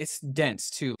frozen. It's dense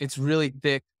too. It's really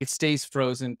thick. It stays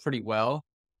frozen pretty well.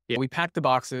 Yeah. We pack the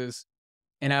boxes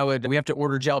and we have to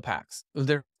order gel packs.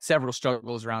 There are several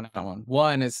struggles around that one.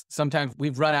 One is sometimes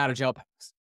we've run out of gel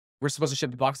packs. We're supposed to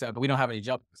ship the box out, but we don't have any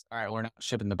gel packs. All right, we're not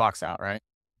shipping the box out, right?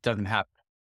 Doesn't happen.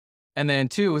 And then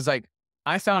two was like,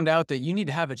 I found out that you need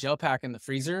to have a gel pack in the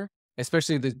freezer,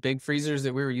 especially the big freezers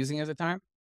that we were using at the time,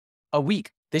 a week.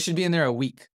 They should be in there a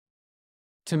week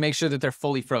to make sure that they're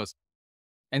fully frozen.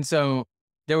 And so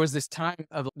there was this time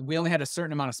of we only had a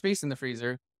certain amount of space in the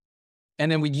freezer.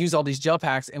 And then we'd use all these gel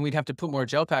packs and we'd have to put more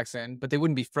gel packs in, but they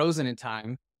wouldn't be frozen in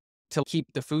time to keep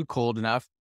the food cold enough.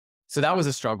 So that was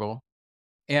a struggle.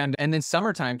 And then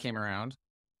summertime came around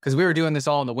because we were doing this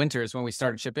all in the winters when we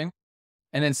started shipping.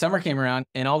 And then summer came around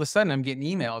and all of a sudden I'm getting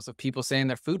emails of people saying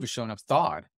their food was showing up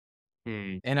thawed.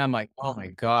 Mm. And I'm like, oh my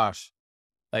gosh.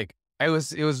 Like there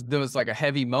was like a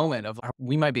heavy moment of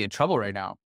we might be in trouble right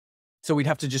now. So we'd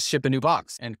have to just ship a new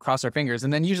box and cross our fingers.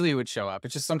 And then usually it would show up.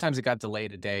 It's just sometimes it got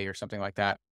delayed a day or something like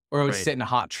that. Or it would Right. sit in a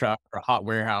hot truck or a hot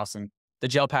warehouse and the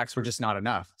gel packs were just not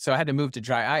enough. So I had to move to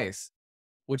dry ice,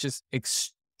 which is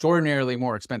extraordinarily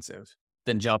more expensive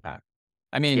than gel pack.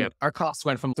 I mean, Yep. our costs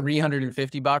went from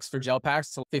 $350 for gel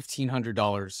packs to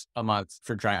 $1,500 a month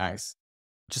for dry ice,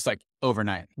 just like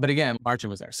overnight. But again, margin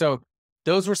was there. So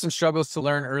those were some struggles to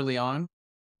learn early on.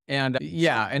 And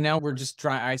yeah, and now we're just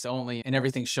dry ice only and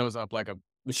everything it shows up like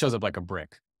a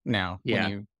brick now Yeah.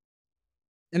 and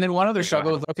then one other Yeah, go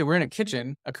struggle ahead. is, okay, we're in a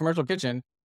kitchen, a commercial kitchen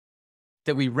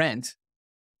that we rent.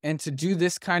 And to do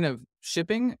this kind of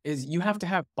shipping is you have to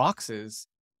have boxes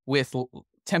with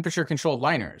temperature controlled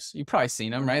liners. You've probably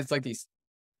seen them, right? It's like these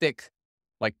thick,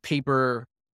 like paper,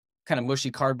 kind of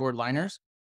mushy cardboard liners.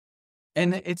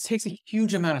 And it takes a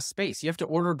huge amount of space. You have to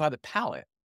order by the pallet.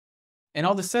 And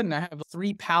all of a sudden, I have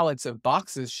 3 pallets of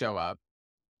boxes show up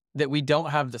that we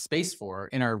don't have the space for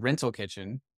in our rental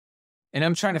kitchen. And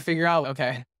I'm trying to figure out,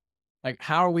 okay, like,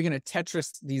 how are we going to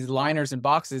Tetris these liners and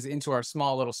boxes into our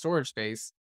small little storage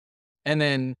space? And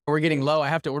then we're getting low. I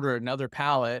have to order another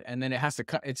pallet and then it has to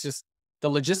cut. It's just the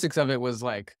logistics of it was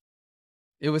like,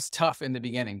 it was tough in the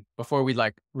beginning before we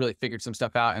like really figured some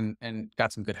stuff out and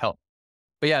got some good help.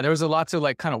 But yeah, there was a lot to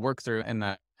like kind of work through in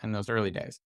those early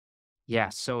days. Yeah,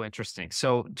 so interesting.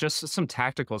 So just some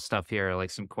tactical stuff here, like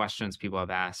some questions people have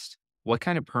asked. What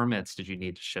kind of permits did you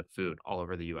need to ship food all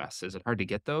over the US? Is it hard to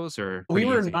get those or We pretty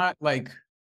were easy? not like,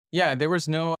 yeah, there was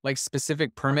no like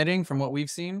specific permitting from what we've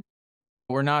seen.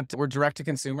 We're direct to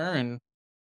consumer and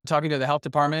talking to the health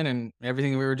department and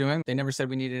everything we were doing. They never said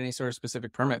we needed any sort of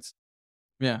specific permits.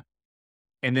 Yeah.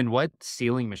 And then what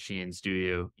sealing machines do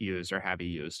you use or have you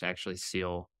used to actually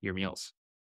seal your meals?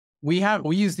 We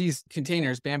use these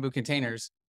containers, bamboo containers,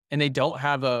 and they don't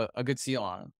have a good seal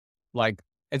on them. Like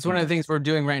it's one Mm. of the things we're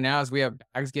doing right now is we have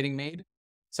bags getting made.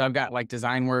 So I've got like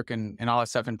design work and all that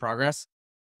stuff in progress.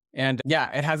 And yeah,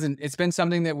 it's been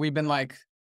something that we've been like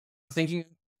thinking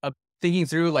thinking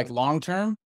through like long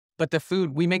term, but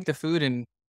we make the food and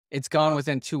it's gone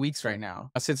within 2 weeks right now.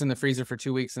 It sits in the freezer for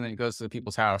 2 weeks and then it goes to the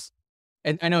people's house.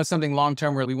 And I know it's something long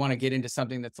term where we want to get into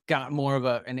something that's got more of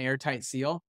an airtight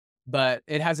seal, but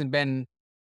it hasn't been.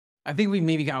 I think we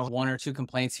maybe got 1 or 2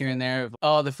 complaints here and there of,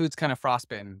 oh, the food's kind of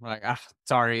frostbitten. We're like, ah,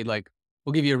 sorry, like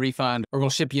we'll give you a refund or we'll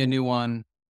ship you a new one,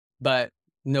 but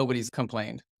nobody's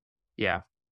complained. Yeah.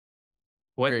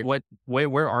 What Very. what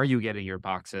where are you getting your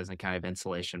boxes and kind of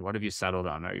insulation? What have you settled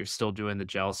on? Are you still doing the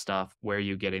gel stuff? Where are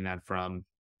you getting that from?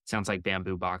 Sounds like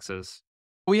bamboo boxes.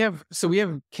 We have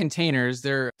containers.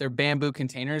 They're bamboo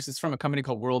containers. It's from a company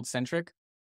called World Centric.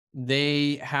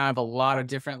 They have a lot of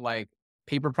different like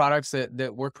paper products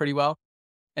that work pretty well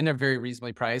and they're very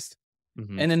reasonably priced.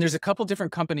 Mhm. And then there's a couple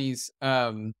different companies.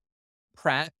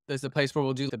 Pratt, there's a place where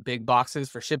we'll do the big boxes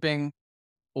for shipping,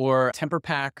 or Temper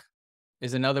Pack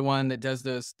is another one that does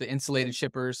the insulated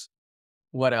shippers.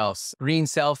 What else? Green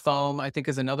Cell Foam, I think,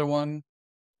 is another one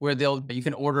where you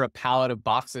can order a pallet of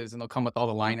boxes and they'll come with all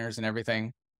the liners and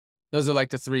everything. Those are like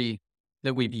the 3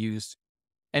 that we've used.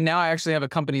 And now I actually have a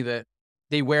company that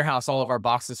they warehouse all of our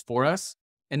boxes for us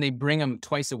and they bring them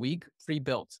twice a week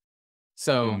pre-built.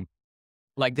 So Mm.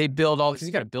 Like they build all, because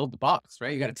you got to build the box,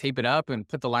 right? You got to tape it up and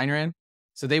put the liner in.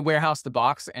 So they warehouse the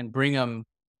box and bring them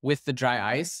with the dry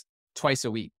ice twice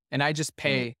a week. And I just Mm,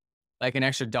 pay like an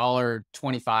extra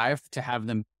 $1.25 to have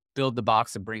them build the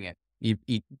box and bring it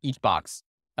each box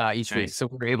each week. nice. So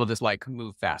we're able to like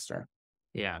move faster.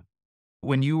 Yeah.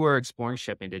 When you were exploring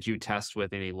shipping, did you test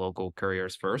with any local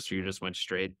couriers first, or you just went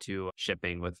straight to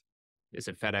shipping with, is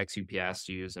it FedEx, UPS?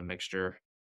 Do you use a mixture?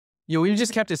 Yeah, we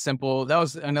just kept it simple. That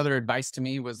was another advice to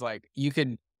me was like, we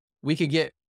could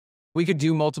get, we could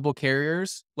do multiple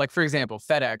carriers. Like for example,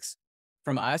 FedEx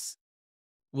from us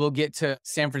will get to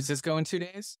San Francisco in 2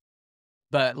 days,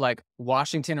 but like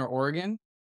Washington or Oregon,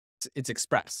 it's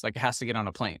express. Like it has to get on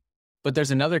a plane. But there's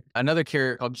another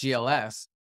carrier called GLS.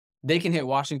 They can hit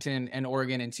Washington and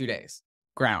Oregon in 2 days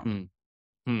ground.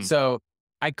 Mm, mm, So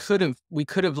we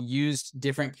could have used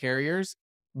different carriers,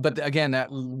 but again, that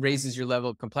raises your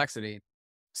level of complexity.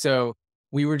 So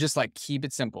we were just like, keep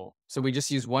it simple. So we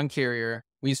just use one carrier.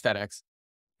 We use FedEx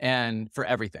and for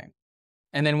everything.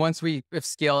 And then once if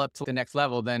scale up to the next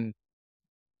level, then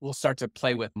we'll start to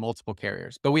play with multiple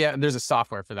carriers. But there's a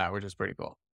software for that, which is pretty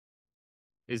cool.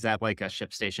 is that like a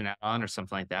ShipStation add-on or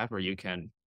something like that where you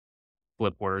can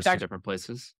flip orders It's to actually, different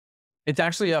places? it's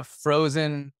actually a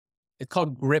frozen, it's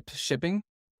called Grip Shipping,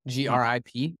 Mm,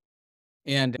 GRIP.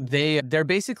 And they're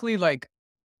basically like,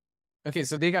 okay,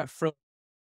 so they got frozen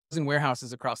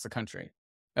warehouses across the country.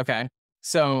 Okay.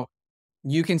 So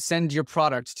you can send your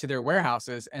product to their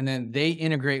warehouses and then they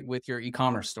integrate with your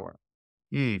e-commerce store.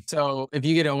 mm, So if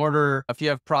you get an order, if you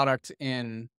have product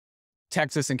in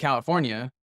Texas and California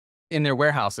in their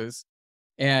warehouses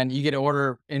and you get an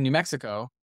order in New Mexico,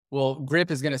 well,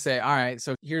 Grip is going to say, all right,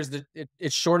 so here's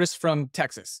it's shortest from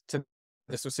Texas to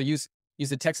this. So use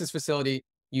the Texas facility,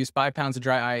 use 5 pounds of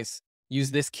dry ice,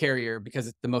 use this carrier because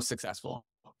it's the most successful.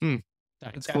 mm.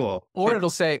 That's cool. Or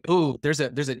it'll say, oh, there's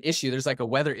an issue. There's like a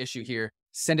weather issue here.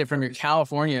 Send it from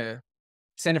California,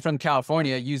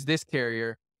 use this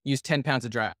carrier, use 10 pounds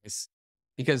of dry ice.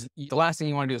 Because the last thing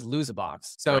you want to do is lose a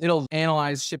box. So Right. it'll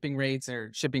analyze shipping rates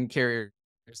or shipping carriers.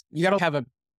 You got to have a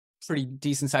pretty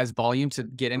decent sized volume to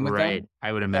get in with Right. them.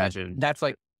 I would But imagine. that's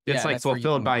like, It's yeah, like that's where you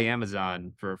fulfilled can by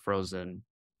Amazon for frozen.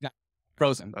 yeah,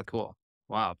 frozen. Cool.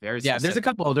 Wow. Very Yeah, there's a specific.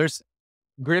 couple. There's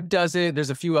Grip does it. There's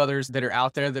a few others that are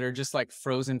out there that are just like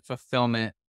frozen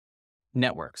fulfillment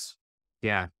networks.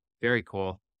 Yeah. Very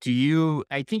cool.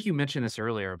 I think you mentioned this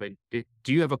earlier, but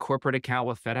do you have a corporate account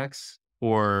with FedEx?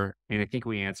 Or, and I think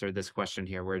we answered this question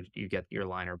here, where you get your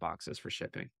liner boxes for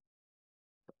shipping?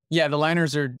 Yeah, the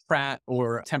liners are Pratt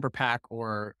or Temper Pack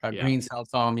or Yeah. Green Cell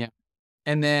Foam. Yeah.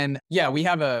 And then, yeah, we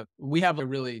have a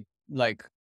really like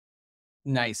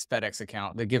nice FedEx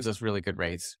account that gives us really good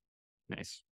rates.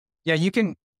 Nice. Yeah,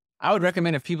 I would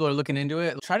recommend if people are looking into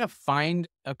it, try to find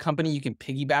a company you can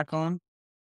piggyback on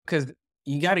because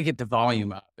you got to get the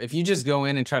volume up. If you just go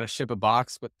in and try to ship a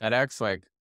box with FedEx,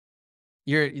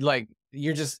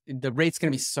 the rate's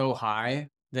going to be so high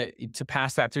that to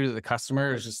pass that through to the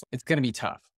customer it's going to be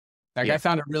tough. Like Yeah. I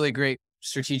found a really great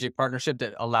strategic partnership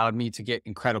that allowed me to get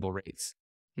incredible rates.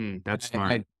 That's I,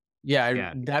 smart. I, yeah,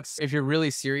 Yeah. that's if you're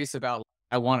really serious about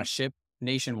I want to ship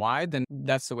nationwide, then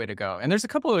that's the way to go. And there's a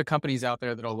couple other companies out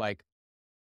there that'll like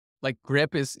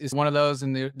Grip is one of those,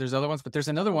 and there's other ones, but there's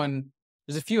another one.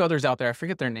 There's a few others out there. I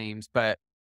forget their names, but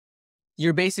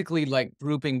you're basically like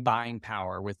grouping buying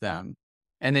power with them,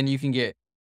 and then you can get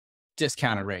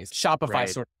discounted rates. Shopify Right.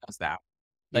 sort of does that.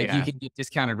 Like you Yeah. can get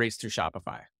discounted rates through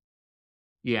Shopify.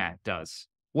 Yeah, it does.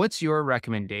 What's your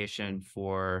recommendation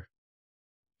for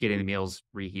getting the meals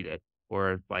reheated,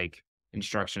 or like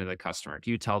instruction to the customer? Do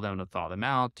you tell them to thaw them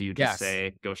out? Do you just Yes.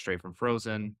 say go straight from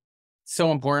frozen?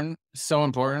 So important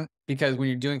because when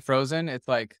you're doing frozen, it's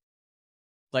like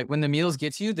when the meals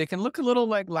get to you, they can look a little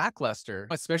like lackluster,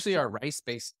 especially our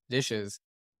rice-based dishes.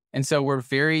 And so we're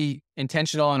very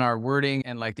intentional in our wording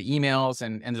and like the emails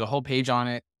and there's a whole page on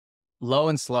it, low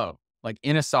and slow, like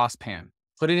in a saucepan.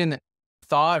 Put it in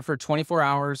thaw it for 24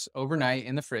 hours overnight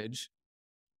in the fridge,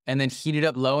 and then heat it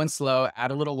up low and slow, add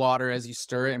a little water as you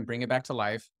stir it and bring it back to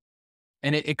life.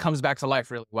 And it comes back to life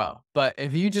really well. But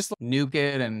if you just nuke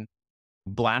it and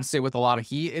blast it with a lot of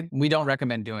heat, we don't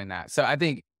recommend doing that. So I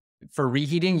think for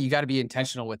reheating, you got to be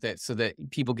intentional with it so that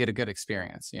people get a good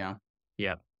experience. Yeah.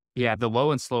 Yeah. Yeah. The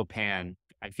low and slow pan,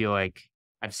 I feel like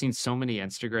I've seen so many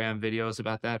Instagram videos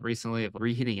about that recently of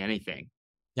reheating anything.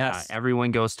 Yes. Everyone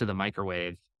goes to the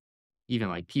microwave, even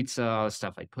like pizza,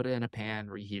 stuff like put it in a pan,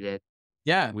 reheat it.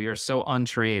 Yeah. We are so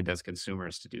untrained as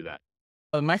consumers to do that.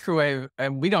 A microwave,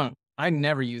 I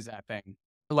never use that thing.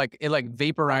 Like it like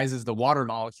vaporizes the water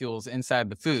molecules inside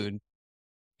the food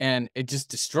and it just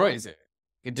destroys it.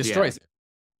 It Yeah. destroys it.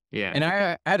 Yeah. And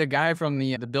I had a guy from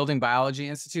the Building Biology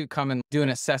Institute come and do an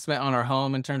assessment on our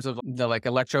home in terms of the like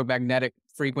electromagnetic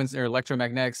frequency or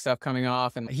electromagnetic stuff coming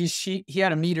off. And he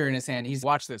had a meter in his hand. He's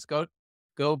watch this. Go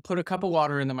put a cup of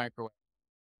water in the microwave,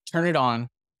 turn it on,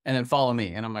 and then follow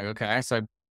me. And I'm like, okay. So I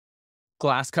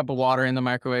glass cup of water in the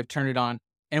microwave, turn it on.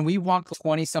 And we walked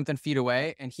 20 something feet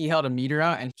away and he held a meter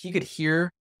out and he could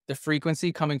hear the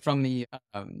frequency coming from the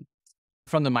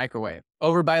microwave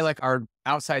over by like our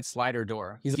outside slider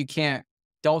door. He's like, you can't,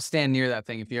 don't stand near that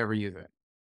thing if you ever use it.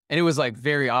 And it was like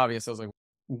very obvious. I was like,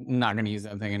 I'm not going to use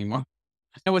that thing anymore.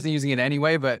 I wasn't using it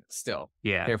anyway, but still.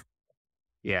 Yeah. Careful.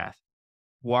 Yeah.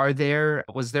 Was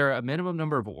there a minimum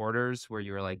number of orders where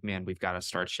you were like, man, we've got to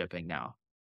start shipping now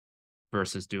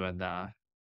versus doing the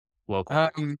local?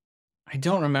 I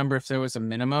don't remember if there was a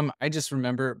minimum. I just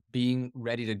remember being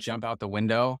ready to jump out the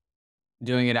window,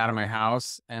 doing it out of my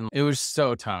house, and it was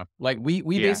so tough. Like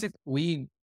Yeah. we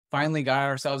finally got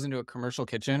ourselves into a commercial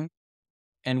kitchen,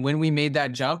 and when we made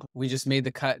that jump, we just made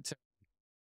the cut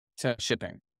to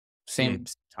shipping, Mm, same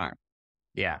time.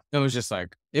 yeah. It was just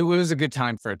like it was a good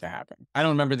time for it to happen. I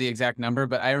don't remember the exact number,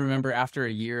 but I remember after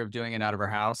a year of doing it out of our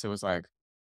house, it was like,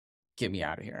 get me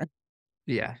out of here.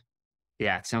 Yeah.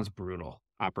 Yeah. It sounds brutal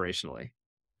operationally.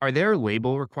 Are there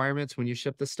label requirements when you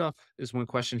ship this stuff? Is one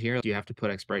question here. Do you have to put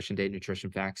expiration date,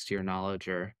 nutrition facts to your knowledge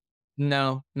or?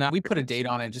 No, no, we put a date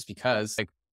on it just because like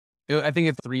I think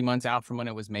it's 3 months out from when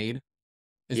it was made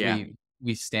is Yeah.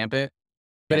 we stamp it,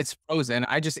 but Yeah. it's frozen.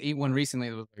 I just ate one recently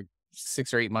that was like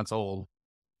 6 or 8 months old,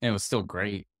 and it was still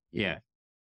great. Yeah.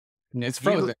 And it's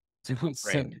Do you, frozen.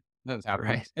 So right. doesn't happen.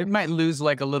 Right. It might lose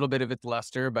like a little bit of its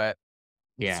luster, but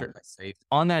it's Yeah. certainly safe.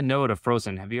 On that note of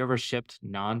frozen, have you ever shipped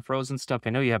non-frozen stuff? I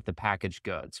know you have the packaged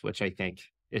goods, which I think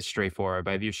is straightforward,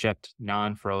 but have you shipped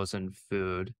non-frozen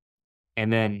food?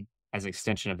 And then as an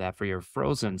extension of that for your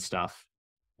frozen stuff,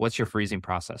 what's your freezing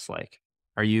process like?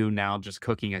 Are you now just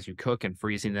cooking as you cook and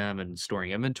freezing them and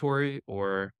storing inventory,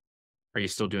 or are you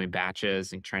still doing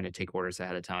batches and trying to take orders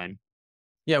ahead of time?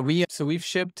 Yeah, we've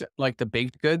shipped like the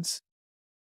baked goods,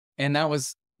 and that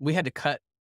was we had to cut.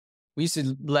 We used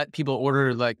to let people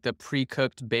order like the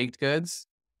pre-cooked baked goods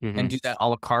and Hmm. do that a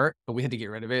la carte, but we had to get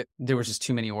rid of it. There was just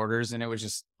too many orders, and it was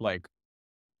just like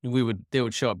they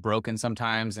would show up broken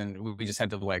sometimes, and we just had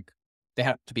to like they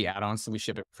have to be add-ons, so we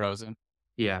ship it frozen.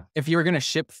 Yeah. If you were gonna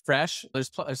ship fresh,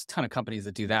 there's a ton of companies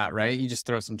that do that, right? You just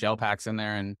throw some gel packs in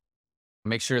there and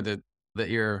make sure that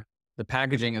your the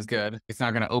packaging is good. It's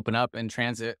not gonna open up in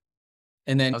transit,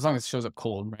 and then as long as it shows up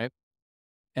cold, right?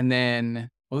 And then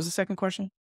what was the second question?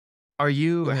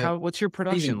 The What's your freezing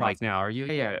production like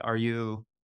process. now?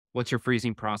 What's your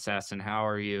freezing process and how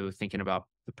are you thinking about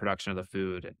the production of the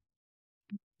food and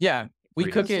Yeah, we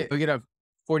cook ingredients? it. We get a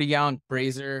 40-gallon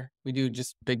brazier. We do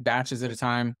just big batches at a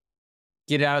time.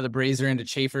 Get it out of the brazier into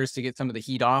chafers to get some of the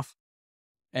heat off,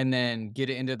 and then get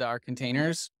it into our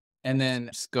containers, and then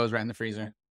it just goes right in the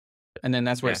freezer. And then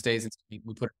that's where it Yeah. stays. We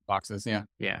put it in boxes. Yeah.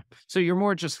 Yeah. So you're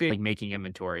more just like making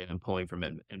inventory and then pulling from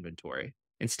inventory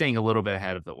and staying a little bit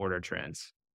ahead of the order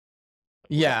trends.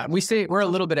 What it Yeah, looks like. we're a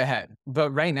little bit ahead,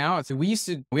 but right now it's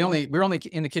we're only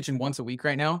in the kitchen once a week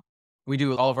right now. We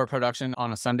do all of our production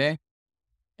on a Sunday,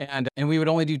 and we would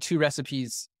only do 2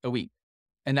 recipes a week,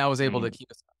 and that was able to Mm,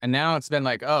 keep us. And now it's been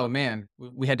like, oh man,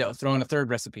 we had to throw in a third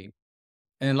recipe,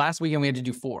 and then last weekend we had to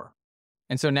do 4,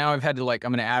 and so now I've had to like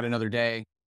I'm going to add another day,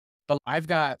 but I've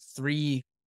got 3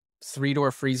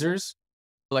 door freezers,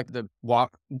 like the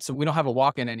walk. So we don't have a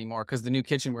walk-in anymore because the new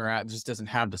kitchen we're at just doesn't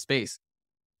have the space.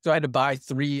 So I had to buy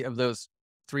 3 of those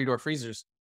 3-door freezers,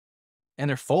 and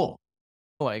they're full.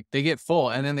 Like, they get full,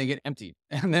 and then they get emptied,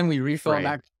 and then we refill them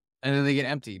right. back, and then they get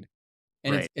emptied,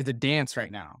 and Right. it's a dance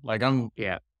right now. Like, I'm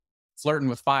Yeah. flirting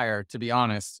with fire, to be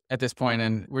honest, at this point,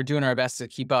 and we're doing our best to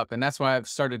keep up, and that's why I've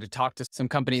started to talk to some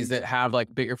companies that have,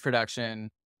 like, bigger production.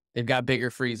 They've got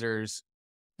bigger freezers,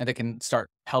 and they can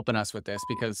start helping us with this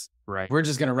because Right. we're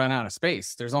just gonna run out of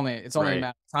space. It's only a Right.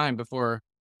 matter of time before,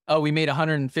 "Oh, we made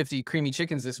 150 creamy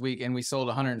chickens this week, and we sold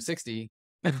 160."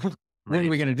 What are Right.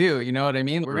 we gonna do? You know what I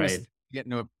mean? We're gonna Right. get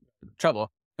into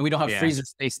trouble, and we don't have Yeah. freezer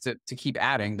space to keep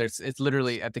adding. It's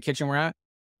literally at the kitchen we're at,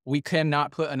 we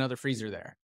cannot put another freezer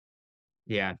there.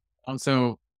 Yeah.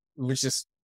 So which just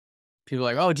people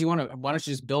are like, "Oh, do you wanna why don't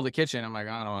you just build a kitchen?" I'm like,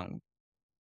 I don't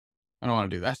wanna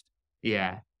do that."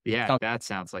 Yeah. Yeah. So That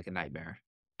sounds like a nightmare.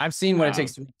 I've seen what it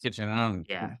takes Um, to make a kitchen. I don't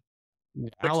yeah. we're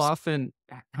How just often,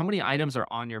 how many items are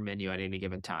on your menu at any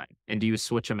given time? And do you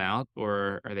switch them out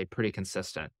or are they pretty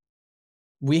consistent?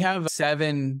 we have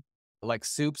 7, like,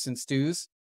 soups and stews,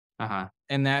 Uh huh.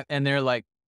 and they're like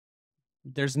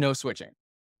there's no switching.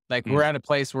 Like, we're Mm, at a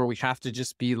place where we have to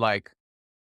just be like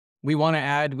we want to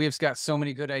add, we've got so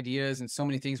many good ideas and so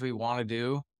many things we want to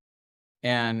do.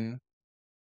 And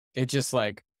it just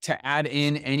like to add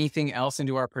in anything else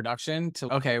into our production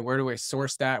to, okay, where do we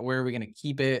source that? Where are we going to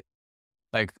keep it?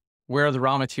 Like, where are the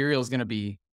raw materials going to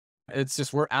be? It's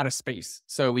just, we're out of space.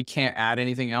 So we can't add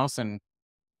anything else. And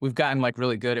we've gotten like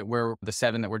really good at where the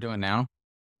 7 that we're doing now.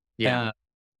 Yeah. Uh,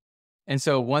 and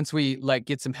so once we like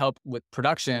get some help with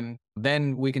production,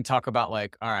 then we can talk about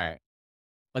like, all right,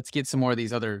 let's get some more of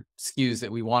these other SKUs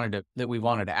that we wanted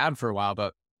to add for a while,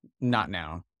 but not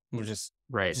now. We're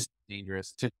Right. just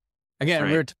dangerous. Again, we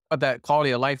Right. were talking about that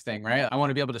quality of life thing, right? I want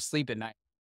to be able to sleep at night.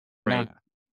 Right. Now,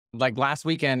 like last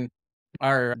weekend,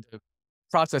 the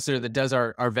processor that does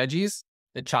our veggies,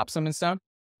 that chops them and stuff,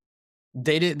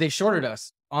 they shorted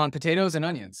us on potatoes and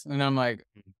onions. And I'm like,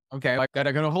 Mhm. okay, I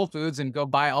gotta go to Whole Foods and go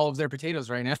buy all of their potatoes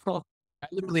right now. I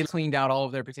literally cleaned out all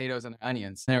of their potatoes and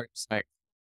onions.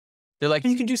 They're like,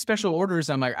 you can do special orders.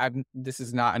 I'm like, this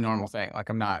is not a normal thing. Like,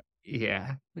 I'm not.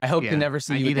 Yeah. I hope to Yeah. never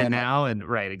see I you need it again. Like, now. And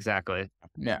right. Exactly.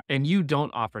 yeah. And you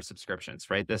don't offer subscriptions,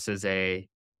 right? This is a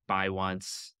buy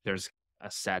once. There's a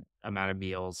set amount of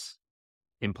meals,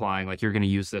 implying like you're going to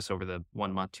use this over the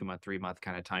 1 month, 2 month, 3 month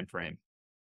kind of time frame.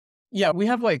 Yeah. We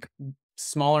have like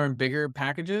smaller and bigger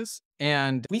packages,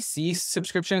 and we see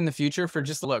subscription in the future for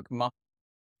just look.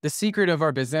 The secret of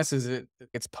our business is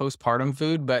it's postpartum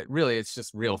food, but really it's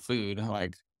just real food.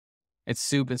 Like it's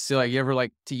soup and still like you ever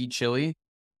like to eat chili?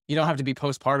 You don't have to be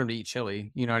postpartum to eat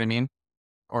chili. You know what I mean?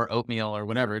 Or oatmeal or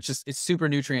whatever. It's super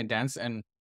nutrient dense. And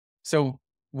so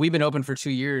we've been open for 2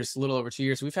 years, a little over 2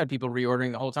 years. We've had people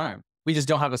reordering the whole time. We just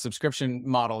don't have a subscription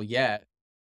model yet.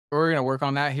 We're going to work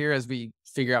on that here as we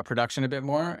figure out production a bit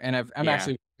more. And I'm Yeah.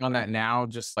 actually working on that now.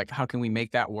 Just like, how can we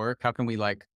make that work? How can we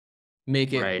like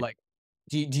make it Right. like,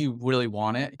 do you really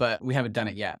want it? But we haven't done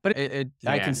it yet. But I can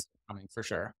Yeah. see it coming for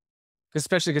sure.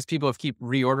 Especially because people have keep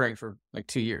reordering for like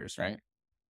 2 years, right?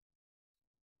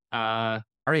 All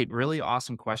right. Really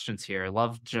awesome questions here. I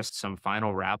love just some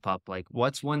final wrap up. Like,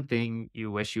 what's one thing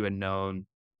you wish you had known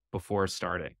before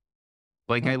starting?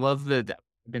 Like, Hmm. I love that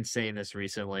I've been saying this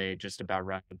recently just about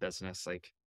running a business.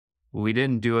 Like, we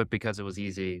didn't do it because it was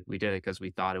easy. We did it because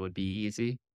we thought it would be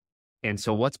easy. And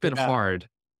so, what's been Yeah. hard,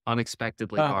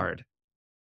 unexpectedly Uh, hard?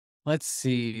 let's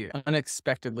see.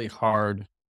 Unexpectedly hard.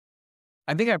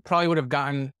 I think I probably would have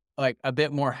gotten like a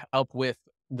bit more help with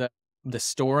the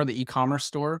the e-commerce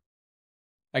store.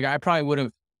 Like I probably would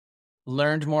have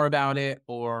learned more about it,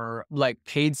 or like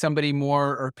paid somebody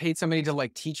more, or paid somebody to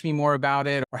like teach me more about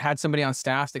it, or had somebody on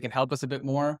staff that can help us a bit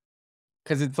more.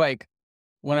 Cause it's like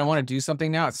when I want to do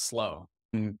something now, it's slow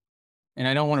and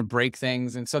I don't want to break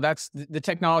things. And so that's the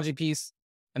technology piece.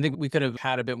 I think we could have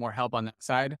had a bit more help on that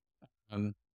side.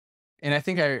 Um, and I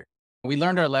think we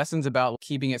learned our lessons about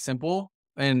keeping it simple.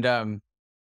 And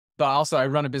but also I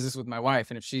run a business with my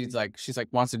wife, and if she's like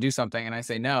wants to do something, and I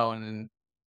say no, and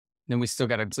then we still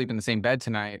got to sleep in the same bed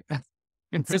tonight.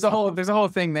 There's a whole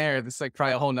thing there. That's like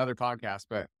probably a whole nother podcast,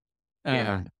 but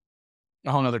Yeah. um,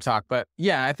 a whole nother talk. But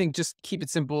yeah, I think just keep it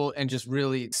simple and just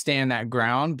really stand that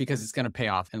ground because it's going to pay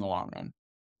off in the long run.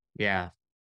 Yeah.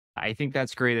 I think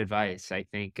that's great advice. I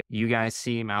think you guys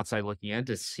seem outside looking in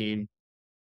to seem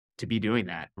to be doing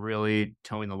that, really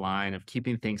towing the line of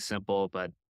keeping things simple,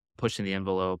 but pushing the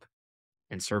envelope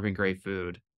and serving great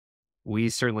food. We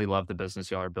certainly love the business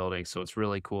y'all are building. So it's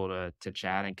really cool to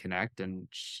chat and connect. And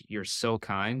you're so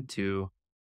kind to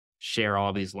share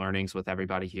all these learnings with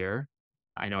everybody here.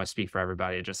 I know I speak for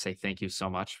everybody to just say thank you so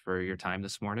much for your time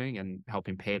this morning and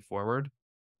helping pay it forward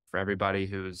for everybody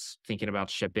who's thinking about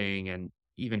shipping and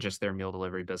even just their meal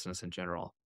delivery business in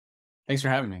general. Thanks for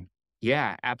having me.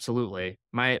 Yeah, absolutely.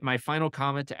 My final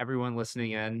comment to everyone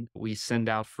listening in, we send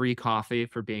out free coffee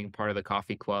for being part of the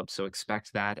coffee club, so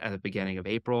expect that at the beginning of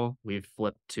April. We've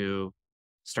flipped to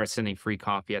start sending free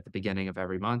coffee at the beginning of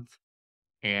every month,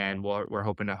 and we're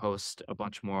hoping to host a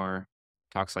bunch more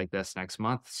talks like this next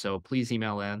month. So please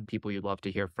email in people you'd love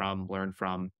to hear from, learn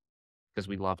from, because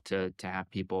we'd love to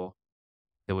have people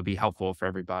that would be helpful for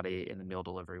everybody in the meal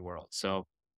delivery world. So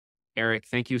Eric,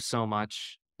 thank you so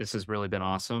much. This has really been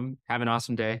awesome. Have an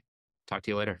awesome day. Talk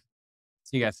to you later.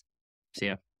 See you guys. See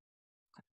ya.